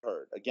be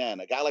hurt. Again,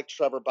 a guy like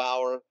Trevor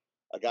Bauer,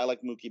 a guy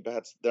like Mookie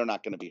Betts, they're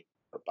not going to be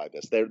hurt by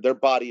this. Their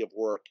body of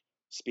work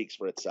speaks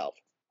for itself.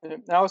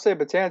 And I would say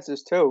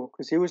Betances too,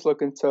 because he was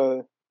looking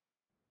to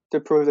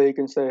prove that he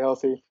can stay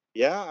healthy.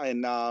 Yeah,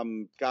 and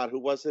who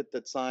was it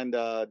that signed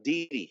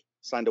Didi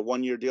signed a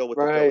 1-year deal with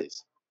the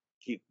Phillies?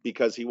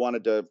 Because he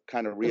wanted to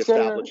kind of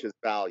reestablish his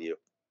value.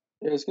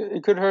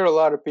 It could hurt a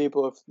lot of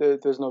people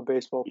if there's no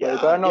baseball play.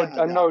 But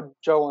I know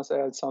Joe wants to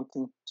add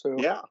something too.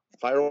 Yeah,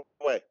 fire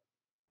away.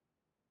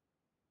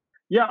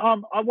 Yeah,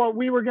 well,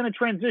 we were going to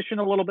transition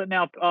a little bit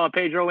now,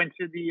 Pedro,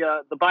 into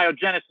the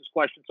biogenesis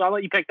question. So I'll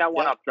let you pick that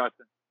one up,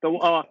 Justin.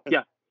 So,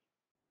 yeah.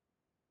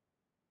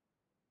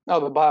 Oh,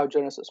 the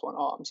biogenesis one.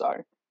 Oh, I'm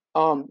sorry.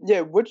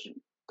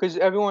 Because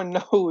everyone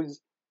knows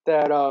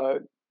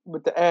that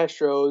with the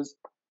Astros,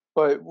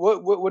 but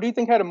what do you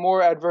think had a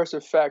more adverse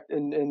effect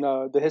in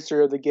the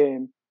history of the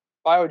game?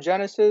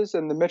 Biogenesis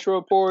and the Mitchell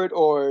Report,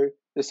 or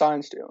the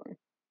sign stealing?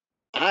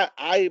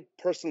 I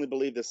personally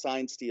believe the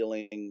sign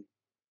stealing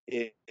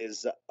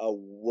is a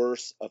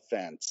worse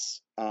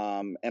offense.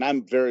 And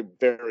I'm very,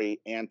 very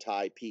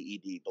anti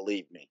PED,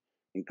 believe me,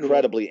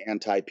 incredibly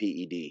anti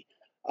PED.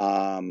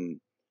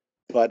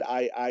 But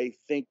I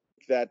think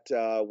that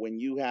when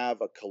you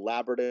have a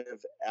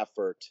collaborative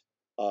effort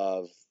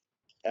of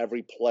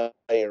every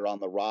player on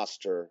the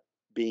roster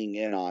being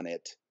in on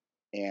it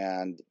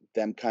and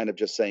them kind of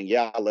just saying,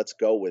 yeah, let's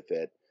go with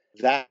it,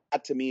 that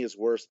to me is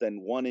worse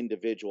than one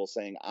individual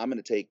saying, I'm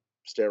going to take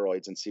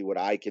steroids and see what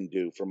I can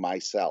do for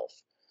myself.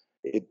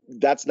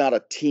 That's not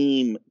a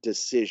team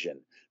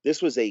decision.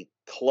 This was a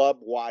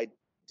club-wide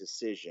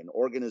decision,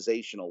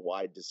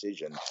 organizational-wide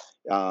decision.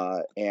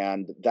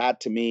 And that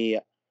to me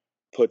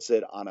puts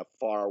it on a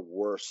far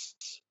worse.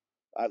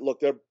 Look,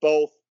 they're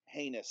both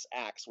heinous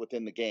acts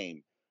within the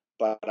game,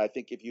 but I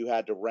think if you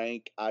had to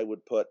rank, I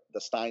would put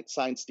the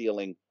sign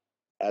stealing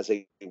as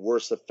a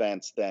worse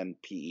offense than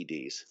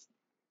PEDs.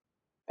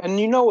 And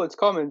you know what's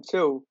coming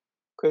too,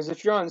 because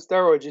if you're on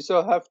steroids, you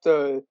still have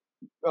to.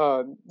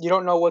 You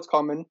don't know what's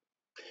coming.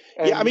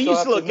 Yeah, I mean, you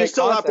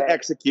still have to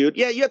execute.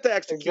 Yeah, you have to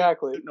execute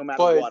exactly, no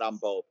matter what on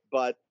both.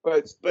 But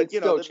it's you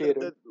know, still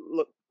cheating.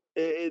 Look,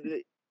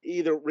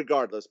 either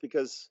regardless,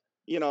 because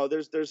you know,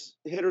 there's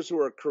hitters who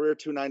are career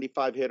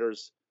 295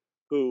 hitters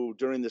who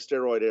during the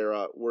steroid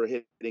era were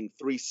hitting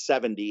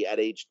 370 at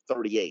age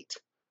 38.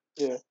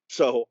 Yeah.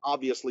 So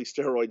obviously,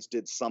 steroids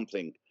did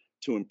something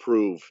to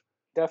improve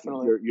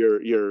definitely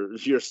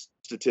your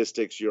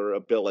statistics, your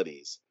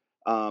abilities.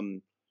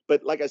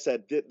 But like I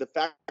said, the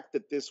fact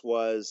that this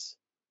was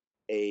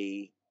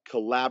a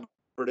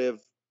collaborative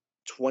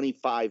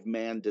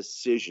 25-man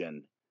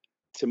decision,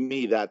 to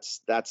me, that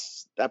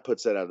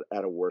puts it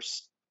at a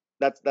worse.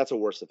 That's a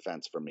worse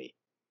offense for me,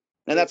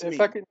 and that's me.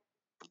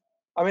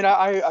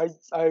 I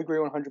agree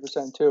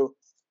 100% too.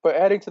 But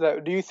adding to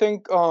that, do you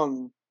think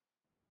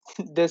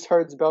this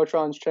hurts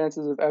Beltran's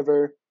chances of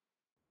ever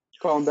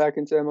going back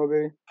into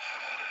MLB?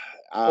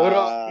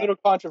 A little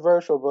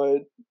controversial,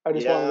 but I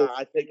just wanted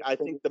to. I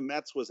think the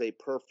Mets was a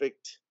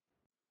perfect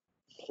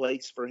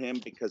place for him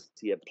because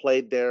he had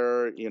played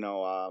there. You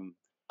know,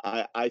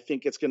 I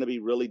think it's going to be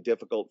really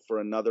difficult for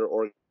another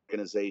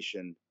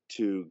organization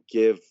to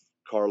give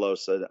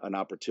Carlos an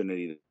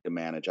opportunity to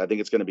manage. I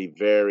think it's going to be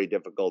very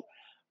difficult.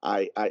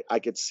 I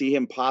could see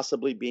him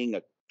possibly being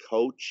a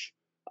coach,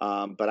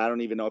 but I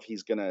don't even know if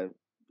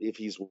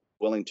he's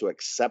willing to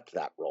accept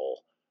that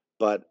role.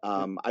 But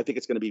I think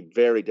it's going to be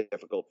very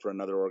difficult for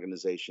another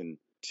organization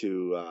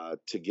to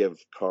give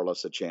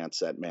Carlos a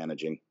chance at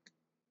managing.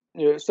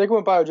 Yeah, sticking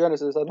with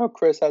biogenesis, I know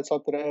Chris had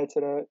something to add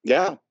to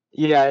that.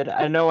 Yeah,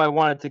 I know I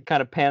wanted to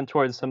kind of pan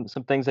towards some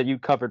things that you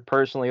covered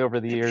personally over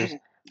the years.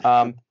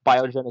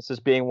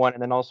 Biogenesis being one,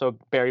 and then also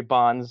Barry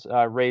Bonds'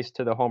 race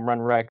to the home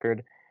run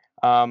record.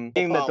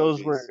 Being that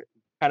those were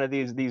kind of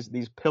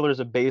these pillars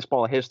of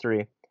baseball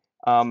history.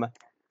 Can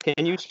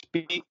you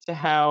speak to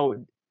how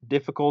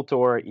difficult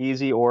or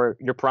easy or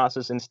your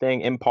process in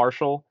staying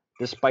impartial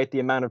despite the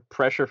amount of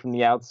pressure from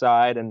the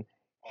outside and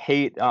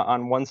hate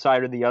on one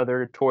side or the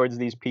other towards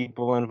these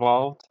people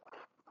involved?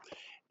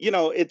 You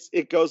know,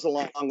 it goes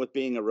along with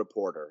being a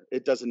reporter.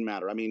 It doesn't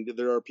matter. I mean,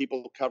 there are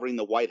people covering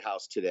the White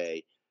House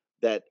today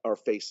that are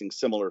facing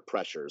similar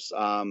pressures.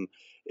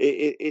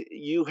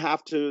 You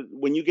have to,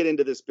 when you get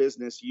into this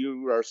business,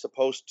 you are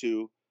supposed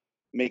to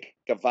make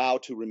a vow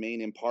to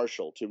remain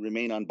impartial, to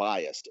remain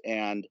unbiased.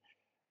 And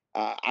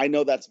I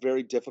know that's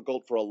very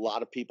difficult for a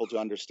lot of people to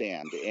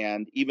understand.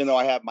 And even though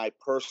I have my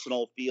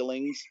personal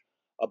feelings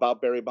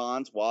about Barry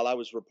Bonds while I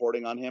was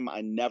reporting on him,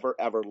 I never,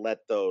 ever let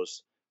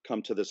those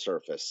come to the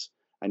surface.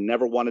 I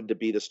never wanted to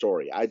be the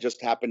story. I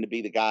just happened to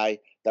be the guy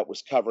that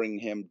was covering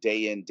him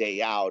day in,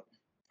 day out.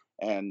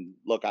 And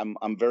look,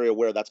 I'm very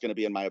aware that's going to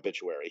be in my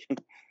obituary.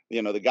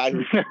 You know, the guy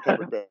who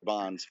covered Barry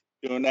Bonds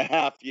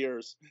 2.5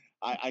 years,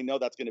 I know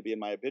that's going to be in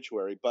my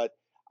obituary. But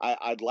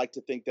I'd like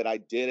to think that I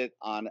did it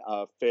on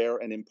a fair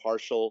and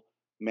impartial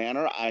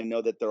manner. I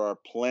know that there are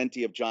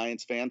plenty of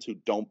Giants fans who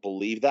don't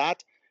believe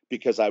that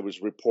because I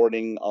was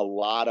reporting a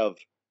lot of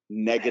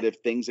negative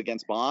things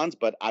against Bonds,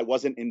 but I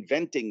wasn't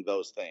inventing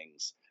those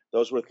things.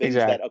 Those were things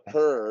that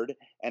occurred.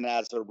 And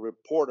as a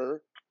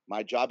reporter,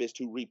 my job is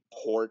to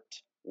report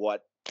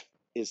what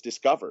is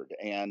discovered.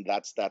 And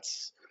that's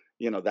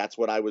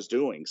what I was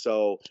doing.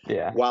 So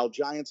while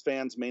Giants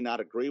fans may not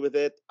agree with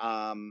it,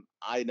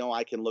 I know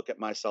I can look at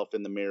myself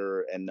in the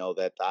mirror and know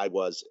that I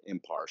was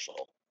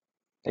impartial.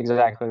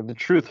 Exactly. The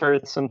truth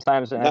hurts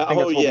sometimes. And I think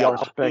that's what we all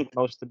respect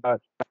most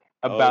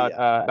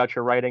about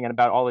your writing and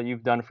about all that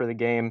you've done for the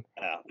game.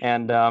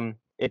 And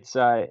it's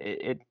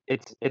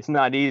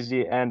not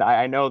easy. And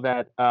I know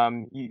that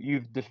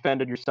you've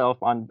defended yourself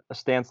on a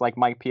stance like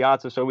Mike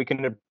Piazza, so we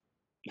can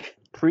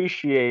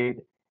appreciate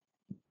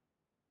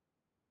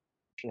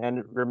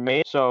and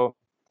remain. So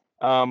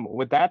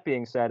with that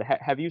being said,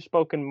 have you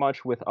spoken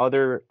much with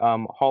other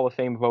Hall of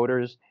Fame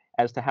voters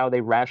as to how they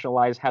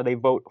rationalize how they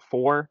vote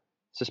for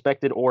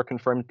suspected or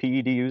confirmed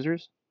PED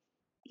users?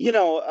 You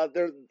know,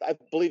 I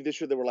believe this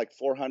year there were like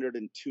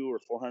 402 or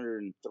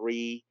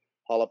 403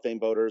 Hall of Fame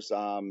voters.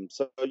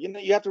 So,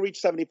 you have to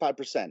reach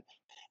 75%.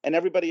 And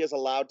everybody is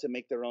allowed to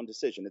make their own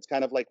decision. It's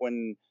kind of like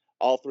when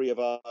all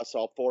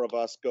four of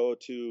us go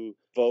to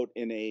vote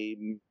in a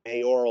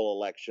mayoral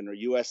election or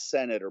U.S.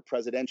 Senate or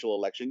presidential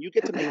election. You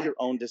get to make your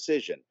own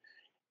decision.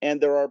 And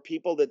there are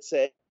people that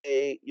say,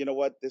 hey, you know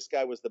what, this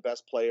guy was the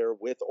best player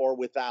with or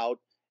without,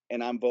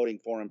 and I'm voting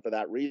for him for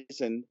that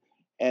reason.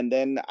 And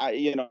then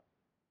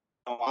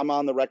I'm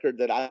on the record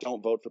that I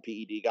don't vote for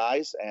PED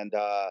guys, and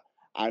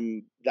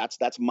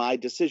that's my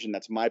decision.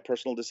 That's my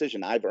personal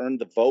decision. I've earned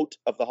the vote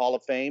of the Hall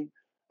of Fame.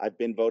 I've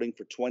been voting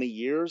for 20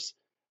 years.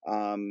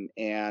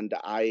 And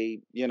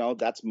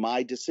that's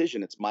my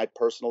decision. It's my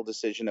personal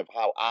decision of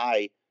how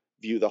I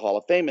view the Hall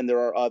of Fame. And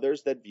there are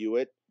others that view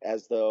it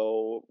as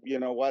though, you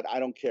know what, I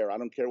don't care. I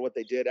don't care what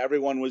they did.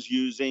 Everyone was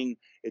using,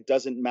 it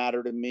doesn't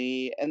matter to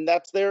me. And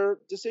that's their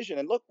decision.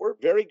 And look, we're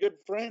very good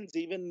friends,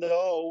 even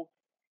though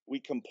we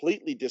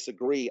completely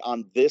disagree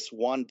on this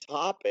one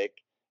topic.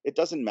 It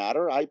doesn't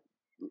matter.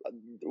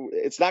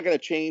 It's not going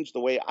to change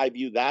the way I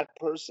view that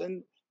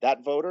person,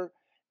 that voter.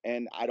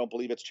 And I don't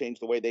believe it's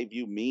changed the way they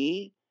view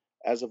me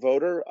as a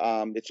voter.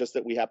 It's just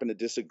that we happen to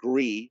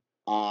disagree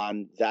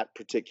on that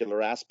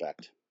particular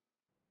aspect.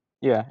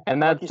 Yeah, and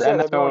like that's you said,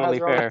 everyone totally has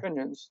their own fair.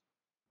 opinions.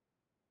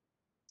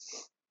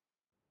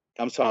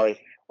 I'm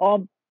sorry.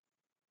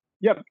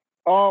 Yep.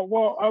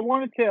 Well, I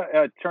wanted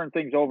to turn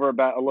things over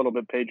about a little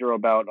bit, Pedro,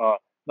 about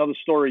another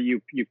story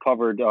you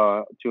covered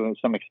to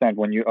some extent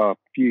when you a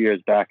few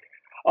years back.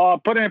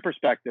 Put it in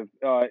perspective.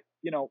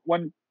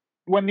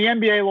 When the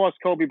NBA lost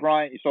Kobe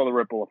Bryant, you saw the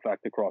ripple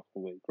effect across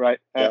the league, right?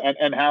 Yep.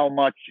 And how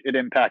much it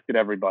impacted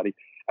everybody.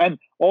 And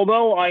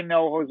although I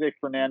know Jose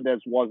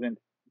Fernandez wasn't,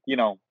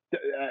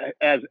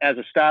 as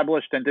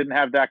established and didn't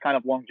have that kind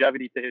of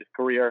longevity to his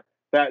career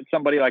that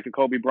somebody like a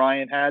Kobe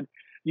Bryant had,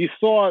 you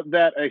saw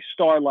that a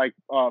star like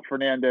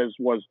Fernandez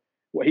was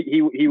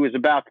he was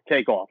about to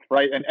take off,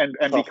 right,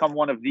 and become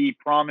one of the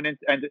prominent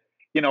and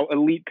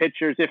elite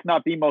pitchers, if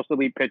not the most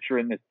elite pitcher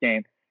in this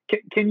game.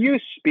 Can you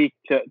speak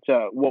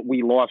to what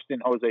we lost in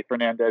Jose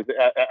Fernandez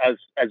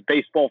as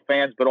baseball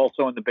fans, but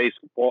also in the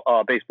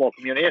baseball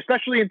community,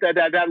 especially in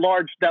that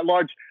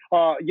large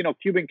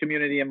Cuban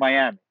community in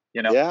Miami?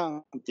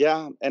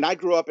 Yeah. And I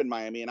grew up in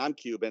Miami, and I'm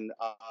Cuban.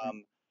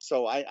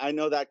 So I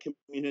know that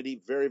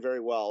community very, very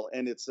well.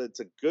 And it's a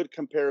good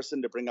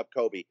comparison to bring up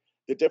Kobe.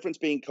 The difference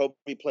being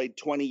Kobe played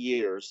 20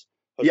 years.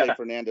 Jose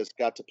Fernandez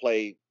got to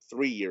play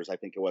 3 years, I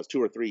think it was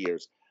 2 or 3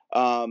 years.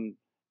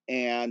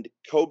 And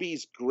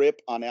Kobe's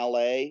grip on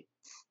LA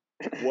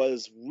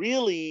was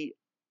really,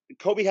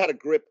 Kobe had a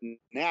grip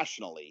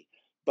nationally,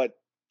 but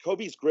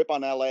Kobe's grip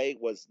on LA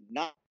was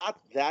not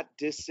that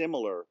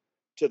dissimilar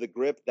to the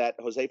grip that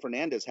Jose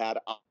Fernandez had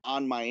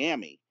on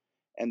Miami.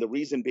 And the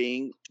reason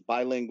being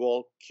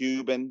bilingual,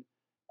 Cuban.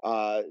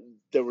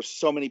 There were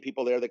so many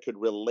people there that could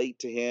relate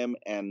to him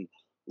and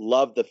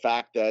love the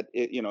fact that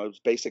it's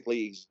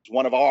basically he's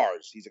one of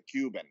ours. He's a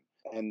Cuban,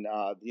 and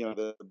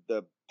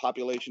the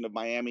population of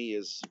Miami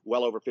is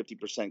well over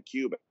 50%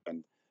 Cuban,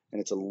 and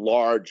it's a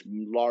large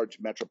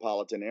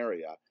metropolitan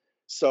area.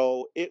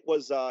 So it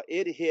was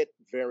it hit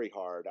very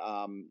hard.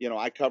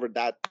 I covered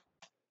that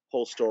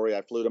whole story.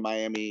 I flew to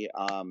Miami,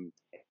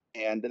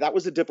 and that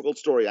was a difficult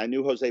story. I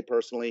knew Jose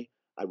personally.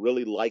 I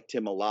really liked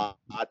him a lot,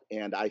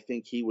 and I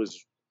think he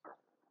was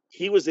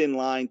in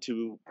line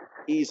to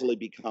easily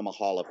become a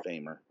Hall of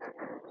Famer.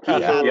 He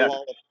had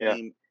Hall of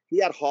Fame. He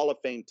had Hall of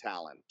Fame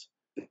talent.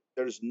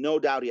 There's no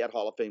doubt he had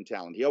Hall of Fame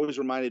talent. He always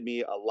reminded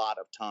me a lot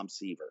of Tom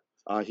Seaver.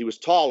 He was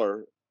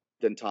taller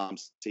than Tom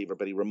Seaver,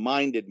 but he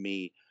reminded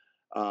me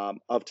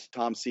of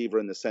Tom Seaver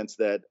in the sense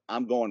that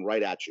I'm going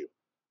right at you.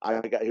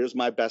 Here's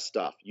my best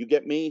stuff. You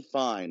get me,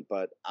 fine,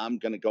 but I'm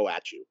going to go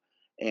at you.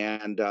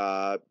 And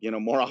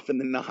more often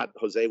than not,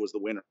 Jose was the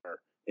winner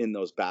in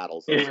those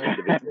battles, those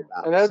individual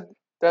battles. And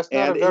that's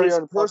not a very his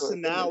unpopular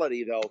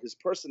personality, though, his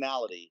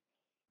personality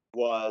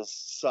was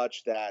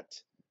such that,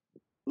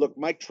 look,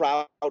 Mike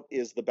Trout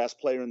is the best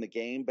player in the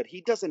game, but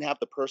he doesn't have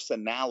the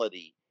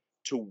personality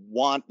to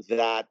want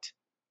that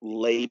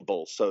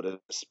label, so to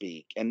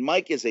speak. And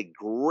Mike is a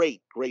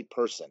great, great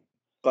person,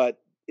 but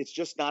it's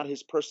just not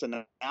his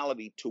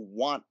personality to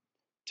want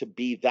to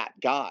be that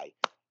guy.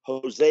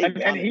 Jose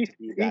wanted to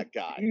be that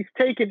guy.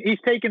 He's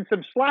taken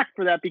some slack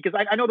for that because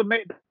I know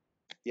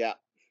yeah,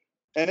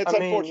 and it's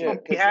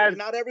unfortunate because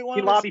not everyone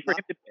he lobbied for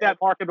him to be that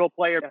marketable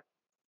player.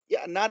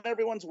 Yeah, not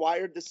everyone's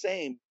wired the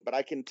same, but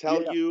I can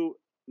tell you,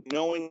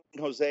 knowing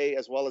Jose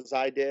as well as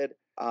I did,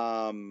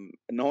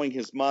 knowing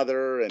his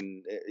mother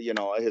and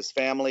his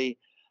family,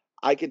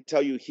 I can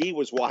tell you he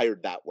was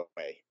wired that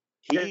way.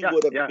 He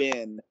would have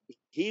been.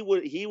 He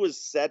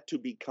was set to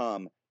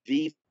become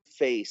the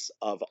face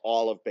of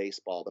all of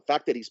baseball. The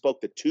fact that he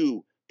spoke the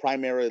two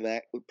primary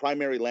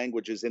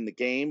languages in the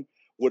game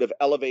would have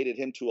elevated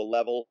him to a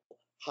level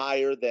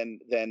higher than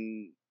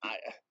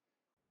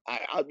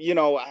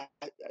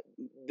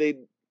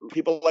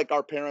people like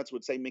our parents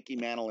would say Mickey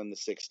Mantle in the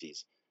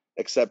 60s,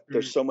 except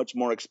there's so much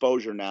more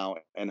exposure now.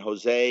 And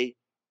Jose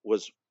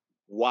was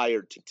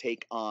wired to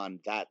take on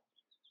that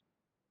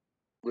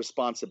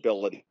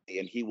responsibility,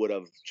 and he would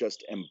have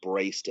just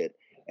embraced it,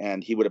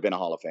 and he would have been a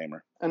Hall of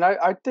Famer. And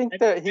I think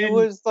that he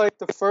was like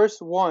the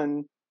first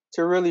one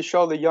to really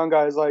show the young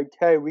guys, like,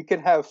 hey, we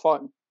can have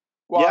fun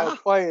while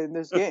playing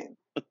this game.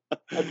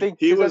 I think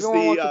because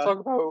everyone wants to talk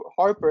about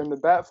Harper and the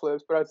bat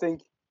flips, but I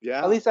think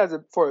at least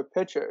for a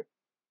pitcher,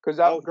 because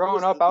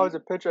growing up, I was a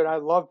pitcher and I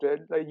loved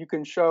it. Like, you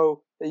can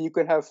show that you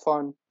can have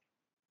fun.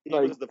 He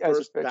was the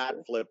first bat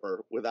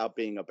flipper without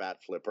being a bat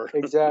flipper.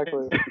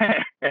 Exactly.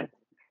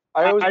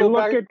 I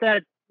look at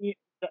that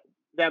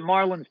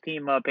Marlins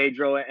team,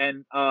 Pedro,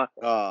 and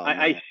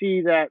I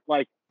see that,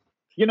 like,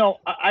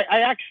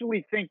 I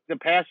actually think the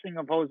passing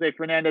of Jose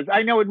Fernandez,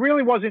 I know it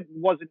really wasn't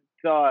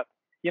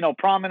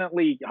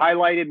prominently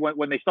highlighted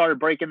when they started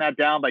breaking that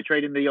down by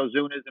trading the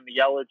Ozunas and the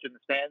Yelich and the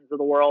Stans of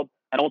the world,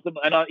 and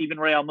ultimately, and even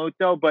Real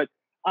Muto. But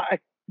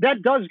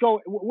that does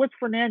go with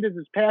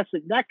Fernandez's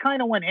passing. That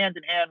kind of went hand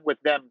in hand with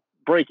them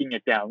breaking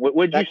it down.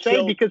 Would you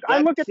say? Because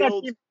I look at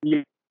that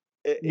team.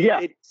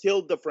 It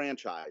killed the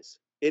franchise.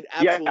 It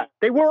absolutely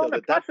they were on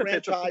the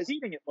precipice of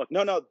defeating it.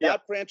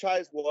 That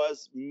franchise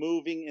was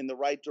moving in the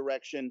right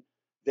direction.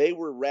 They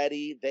were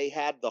ready. They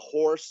had the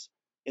horse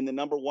in the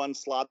number one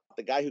slot,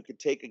 the guy who could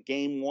take a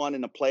game one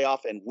in a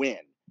playoff and win.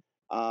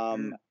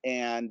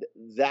 And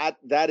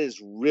that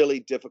is really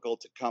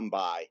difficult to come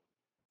by.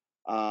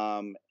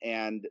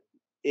 And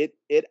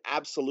it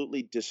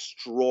absolutely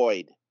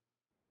destroyed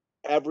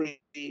every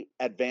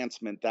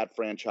advancement that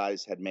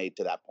franchise had made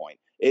to that point.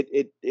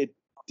 It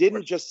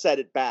didn't just set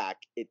it back,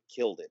 it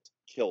killed it.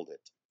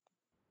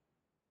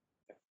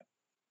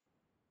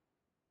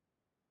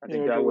 I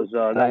think that was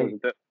a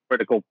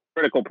critical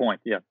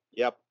point. Yeah.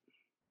 Yep.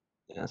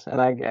 Yes,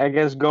 and I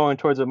guess going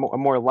towards a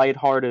more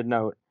lighthearted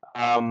note,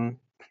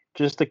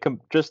 just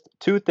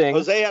two things.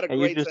 Jose had a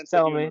great sense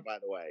of humor, by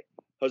the way.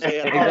 Jose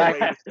had a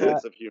great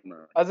sense of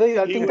humor. I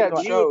think that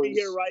shows. He would be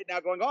here right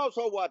now going, "Oh,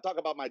 so what? Talk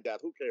about my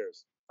death. Who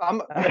cares?"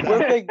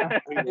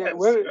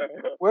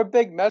 We're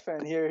big Mets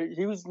fan here.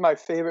 He was my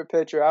favorite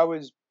pitcher. I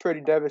was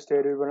pretty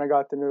devastated when I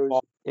got the news.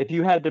 Well, if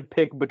you had to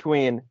pick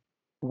between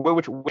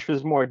which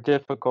was more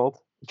difficult,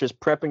 just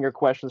prepping your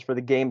questions for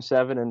the Game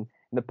 7 and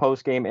the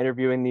post-game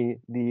interviewing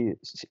the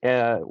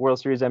World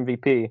Series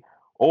MVP,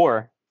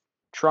 or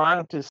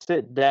trying to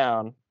sit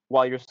down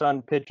while your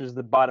son pitches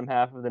the bottom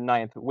half of the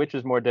ninth, which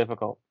is more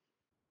difficult?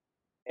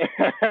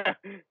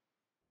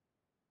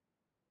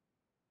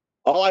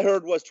 All I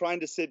heard was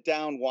trying to sit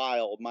down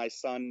while my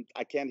son,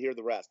 I can't hear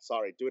the rest.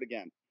 Sorry, do it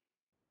again.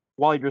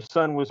 While your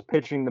son was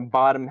pitching the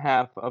bottom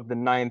half of the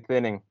ninth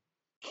inning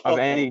of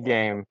any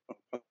game.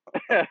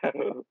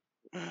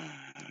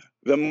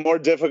 The more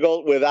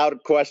difficult,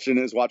 without question,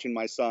 is watching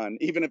my son,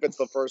 even if it's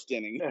the first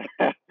inning.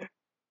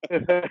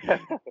 I'm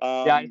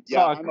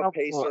a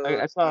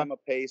pacer. I'm a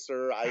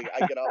pacer. I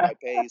get out my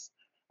pace.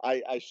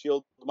 I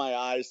shield my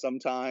eyes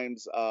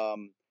sometimes.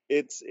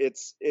 It's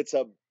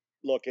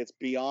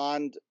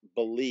beyond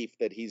belief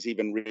that he's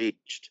even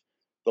reached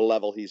the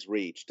level he's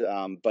reached.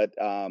 But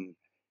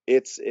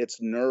it's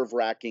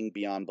nerve-wracking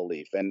beyond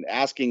belief. And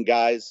asking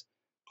guys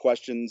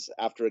questions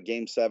after a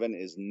Game 7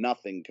 is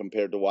nothing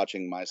compared to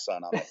watching my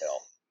son on the hill.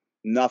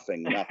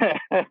 Nothing. I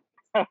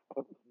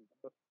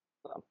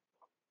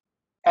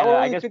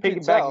guess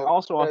piggybacking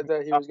also off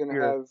that he was going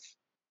to have.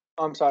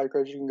 I'm sorry,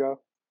 Chris. You can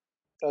go.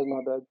 That was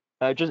my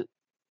bad.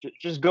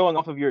 Just going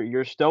off of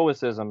your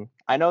stoicism.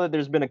 I know that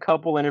there's been a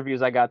couple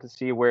interviews I got to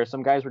see where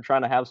some guys were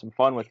trying to have some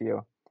fun with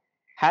you.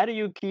 How do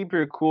you keep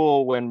your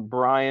cool when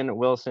Brian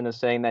Wilson is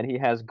saying that he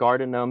has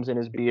garden gnomes in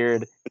his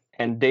beard,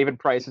 and David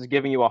Price is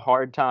giving you a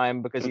hard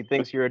time because he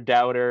thinks you're a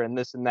doubter and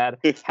this and that?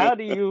 How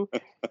do you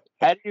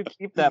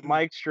keep that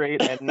mic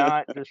straight and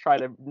not just try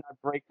to not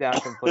break down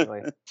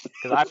completely?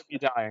 Because I would be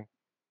dying.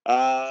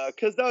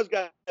 Because those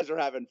guys are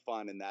having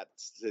fun in that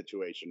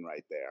situation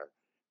right there,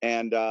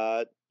 and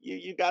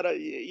you gotta,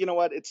 you know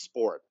what? It's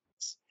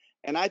sports,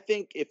 and I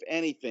think if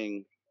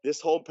anything,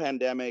 this whole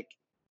pandemic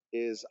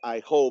is,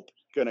 I hope,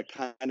 going to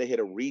kind of hit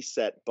a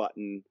reset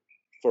button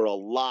for a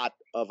lot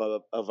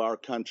of our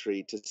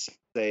country to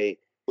say,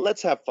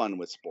 let's have fun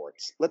with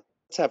sports. Let's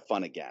have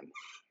fun again.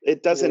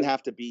 It doesn't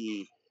have to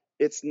be.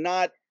 It's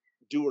not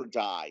do or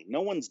die. No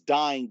one's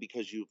dying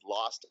because you've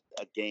lost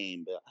a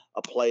game,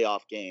 a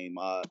playoff game.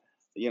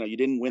 You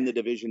didn't win the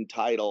division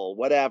title,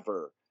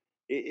 whatever.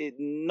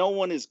 No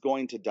one is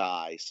going to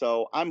die.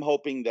 So I'm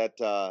hoping that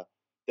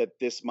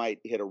this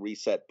might hit a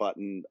reset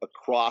button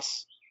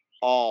across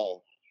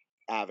all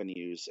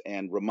avenues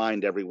and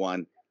remind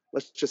everyone,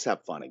 let's just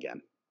have fun again.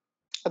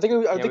 I think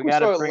we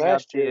saw it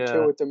last year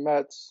too with the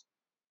Mets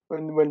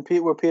with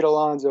Pete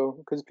Alonso,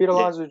 because Pete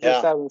Alonso was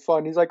just having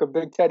fun. He's like a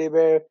big teddy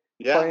bear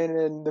playing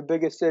in the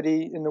biggest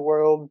city in the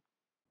world,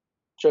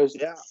 just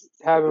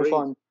having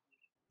fun.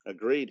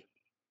 Agreed.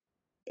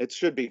 It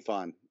should be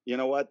fun. You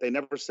know what? They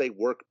never say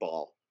work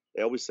ball.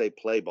 They always say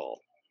play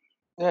ball.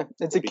 Yeah,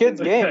 it's a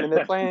kid's game, and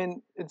they're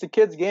playing. It's a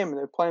kid's game, and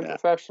they're playing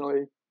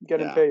professionally,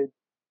 getting paid.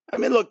 I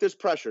mean, look, there's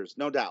pressures,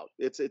 no doubt.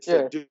 It's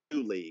a do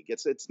league.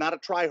 It's not a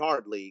try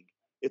hard league.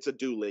 It's a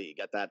do league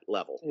at that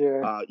level.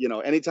 Yeah.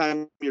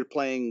 Anytime you're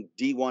playing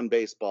D1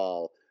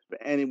 baseball,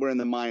 anywhere in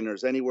the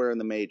minors, anywhere in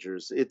the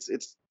majors.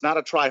 It's not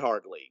a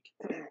try-hard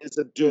league. It's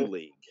a do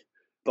league,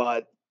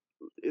 but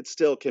it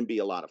still can be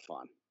a lot of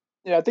fun.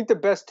 Yeah, I think the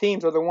best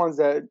teams are the ones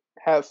that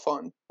have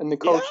fun, and the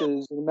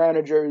coaches and the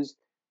managers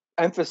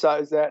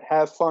emphasize that,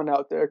 have fun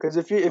out there. Because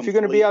if you're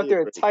going to be out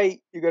there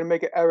tight, you're going to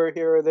make an error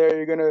here or there.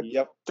 You're going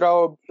to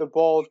throw the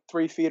ball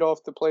 3 feet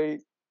off the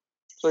plate.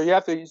 So you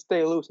have to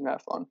stay loose and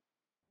have fun.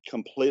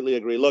 Completely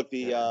agree. Look,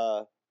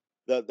 the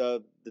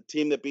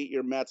team that beat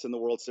your Mets in the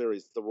World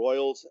Series, the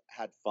Royals,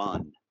 had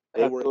fun.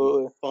 They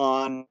were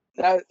fun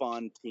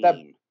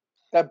team.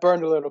 That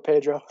burned a little,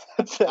 Pedro.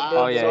 It's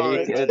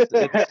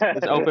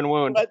open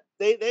wound. But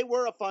they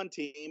were a fun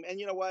team,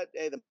 and you know what?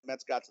 Hey, the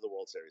Mets got to the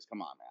World Series.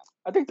 Come on, man.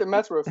 I think the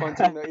Mets were a fun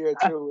team that year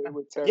too.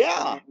 With Terry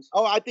Collins.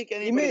 Oh, I think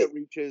anybody that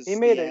reaches he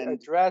made a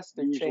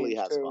drastic change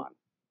has too. Fun.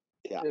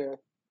 Yeah.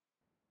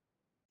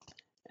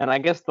 And I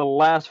guess the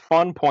last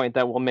fun point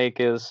that we'll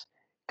make is,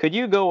 could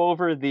you go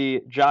over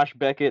the Josh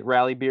Beckett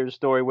rally beard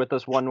story with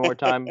us one more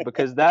time?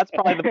 Because that's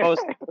probably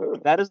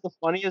that is the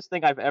funniest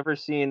thing I've ever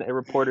seen a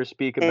reporter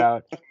speak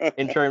about,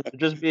 in terms of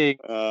just being,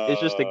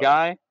 it's just a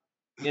guy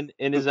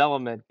in his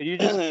element. Could you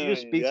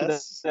just speak to that?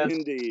 Yes,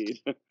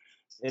 indeed.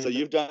 So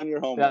you've done your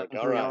homework.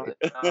 All right.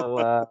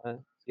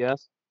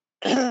 Yes.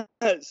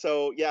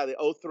 So,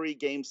 the 03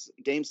 game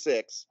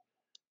 6,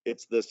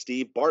 it's the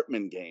Steve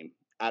Bartman game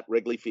at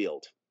Wrigley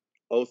Field,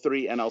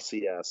 03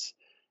 NLCS.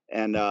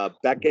 And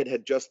Beckett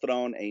had just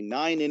thrown a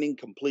 9-inning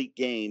complete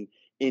game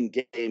in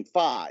game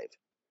 5.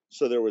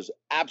 So there was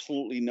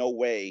absolutely no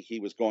way he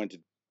was going to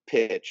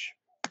pitch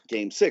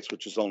game 6,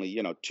 which was only,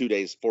 2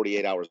 days,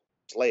 48 hours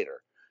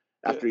later,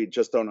 after he'd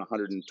just thrown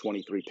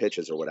 123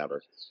 pitches or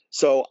whatever.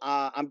 So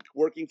I'm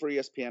working for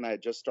ESPN. I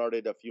had just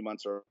started a few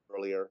months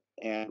earlier,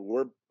 and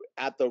we're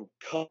at the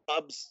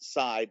Cubs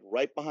side,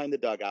 right behind the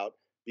dugout,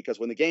 because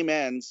when the game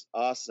ends,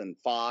 us and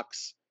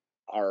Fox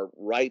are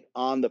right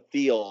on the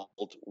field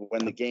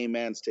when the game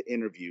ends to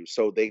interview.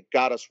 So they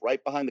got us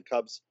right behind the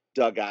Cubs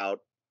dugout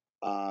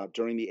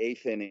during the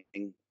 8th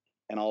inning,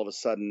 and all of a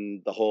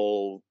sudden the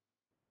whole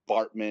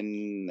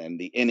Bartman and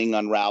the inning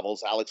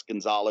unravels. Alex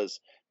Gonzalez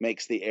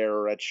makes the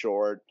error at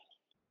short,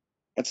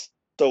 and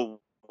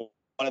so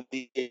one of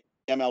the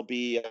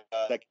MLB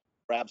that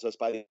grabs us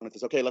by the arm and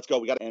says, "Okay, let's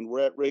go. And we're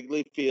at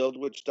Wrigley Field,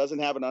 which doesn't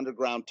have an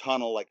underground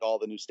tunnel like all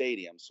the new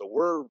stadiums. So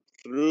we're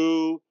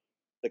through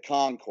the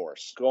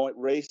concourse,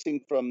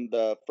 racing from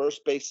the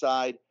first base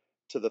side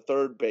to the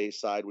third base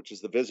side, which is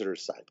the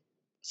visitors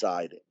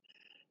side.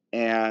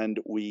 And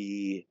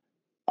we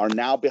are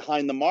now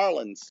behind the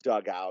Marlins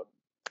dugout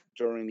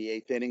during the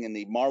 8th inning, and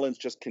the Marlins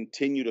just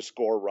continue to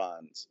score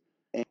runs.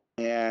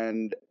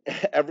 And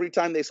every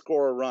time they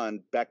score a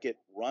run, Beckett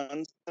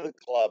runs to the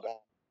club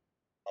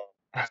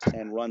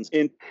and runs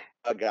into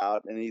the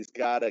dugout, and he's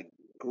got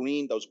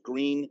those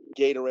green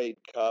Gatorade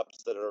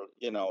cups that are,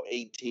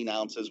 18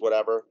 ounces,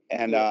 whatever.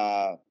 And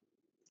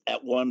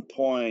at one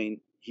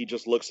point, he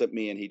just looks at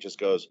me and he just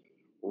goes,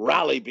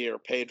 "Rally beer,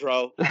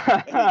 Pedro."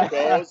 And he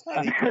goes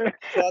and he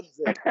chugs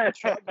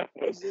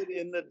it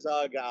in the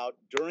dugout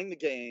during the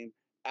game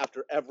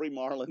after every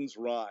Marlins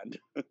run.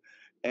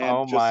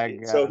 And my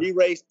God. So he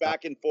raced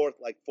back and forth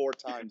like 4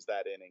 times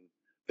that inning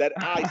that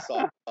I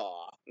saw.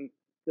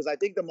 Because I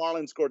think the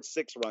Marlins scored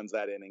 6 runs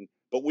that inning,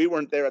 but we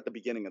weren't there at the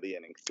beginning of the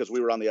inning because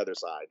we were on the other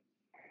side.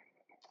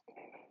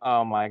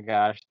 Oh my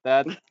gosh,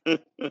 that's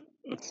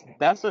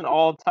an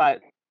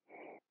all-time,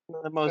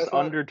 the most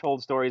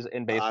undertold stories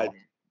in baseball.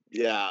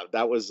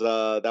 That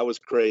was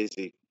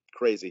crazy.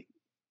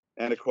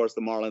 And of course,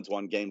 the Marlins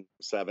won Game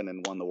 7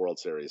 and won the World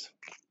Series,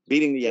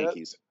 beating the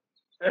Yankees.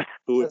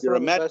 Who, if you're a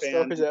Met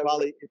fan,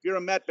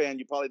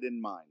 you probably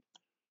didn't mind.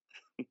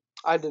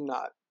 I did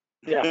not.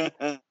 Yeah,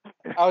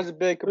 I was a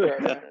big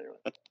comparison.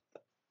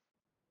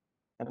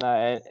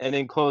 And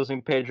in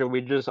closing, Pedro,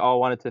 we just all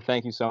wanted to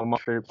thank you so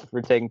much for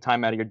taking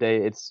time out of your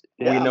day.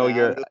 We know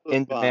you're an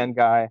in-demand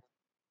guy,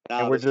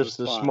 and we're just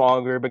a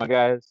small group of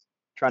guys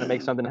trying to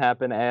make something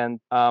happen. And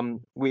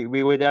we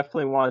would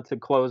definitely want to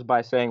close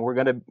by saying we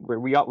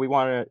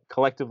want to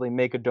collectively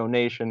make a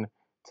donation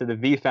to the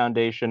V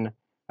Foundation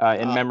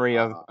in memory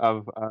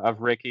of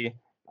Ricky.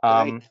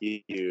 Thank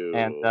you.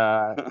 And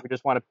we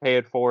just want to pay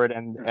it forward,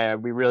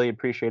 and we really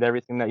appreciate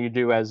everything that you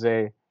do as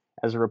a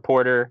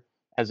reporter,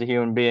 as a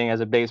human being, as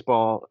a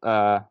baseball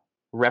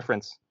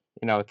reference.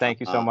 Thank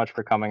you so much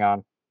for coming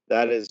on.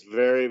 That is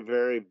very,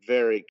 very,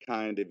 very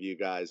kind of you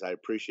guys. I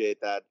appreciate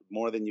that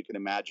more than you can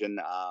imagine.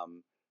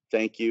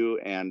 Thank you.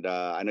 And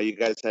I know you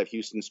guys have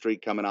Houston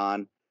Street coming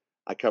on.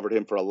 I covered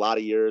him for a lot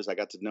of years. I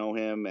got to know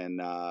him,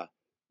 and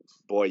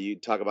boy, you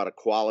talk about a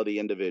quality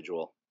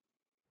individual.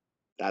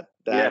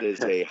 That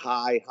is a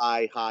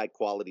high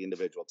quality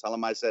individual. Tell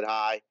him I said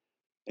hi.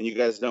 And you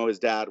guys know his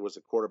dad was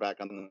a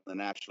quarterback on the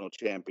national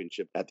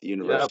championship at the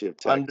University of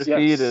Texas.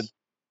 Undefeated.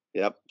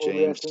 Yep,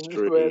 James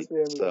Street.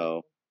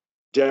 So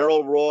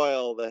Darryl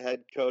Royal, the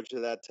head coach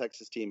of that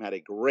Texas team, had a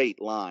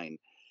great line.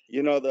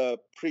 The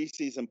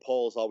preseason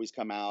polls always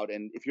come out,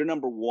 and if you're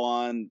number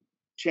 1,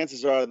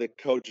 chances are the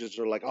coaches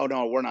are like, "Oh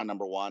no, we're not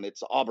number 1.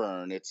 It's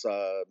Auburn, it's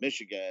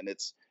Michigan,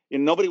 it's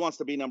nobody wants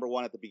to be number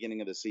one at the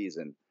beginning of the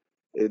season.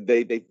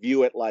 They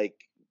view it like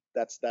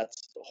that's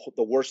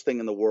the worst thing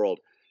in the world.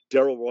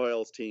 Darrell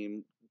Royal's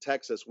team,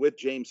 Texas, with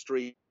James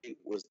Street,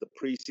 was the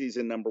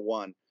preseason number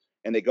one.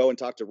 And they go and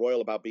talk to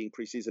Royal about being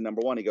preseason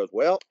number one. He goes,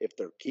 well, if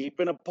they're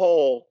keeping a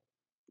poll,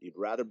 you'd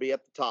rather be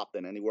at the top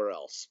than anywhere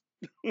else.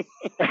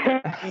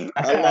 I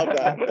love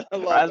that. I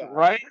love that.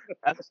 Right?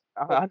 That's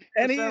 100%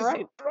 and he's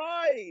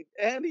right.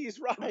 And he's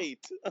right.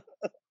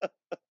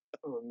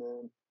 Oh,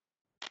 man.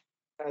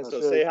 So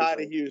really say hi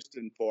to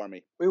Houston for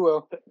me. We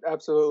will,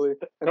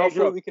 absolutely. And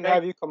hopefully we can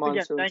have you come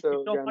on soon. Thank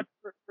you so much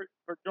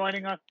for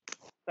joining us.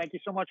 Thank you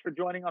so much for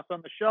joining us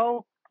on the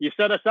show. You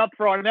set us up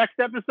for our next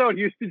episode.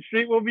 Houston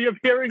Street will be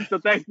appearing, so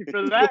thank you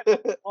for that.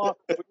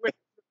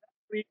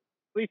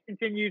 Please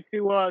continue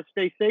to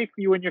stay safe,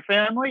 you and your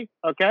family,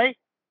 okay?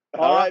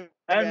 All right,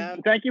 and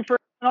man. Thank you for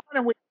coming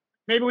on, and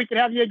maybe we can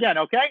have you again,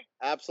 okay?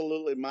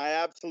 Absolutely. My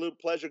absolute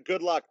pleasure.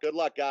 Good luck. Good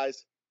luck,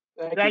 guys.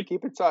 Thank you.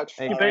 Keep in touch.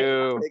 Thank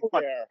you. Take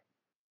care.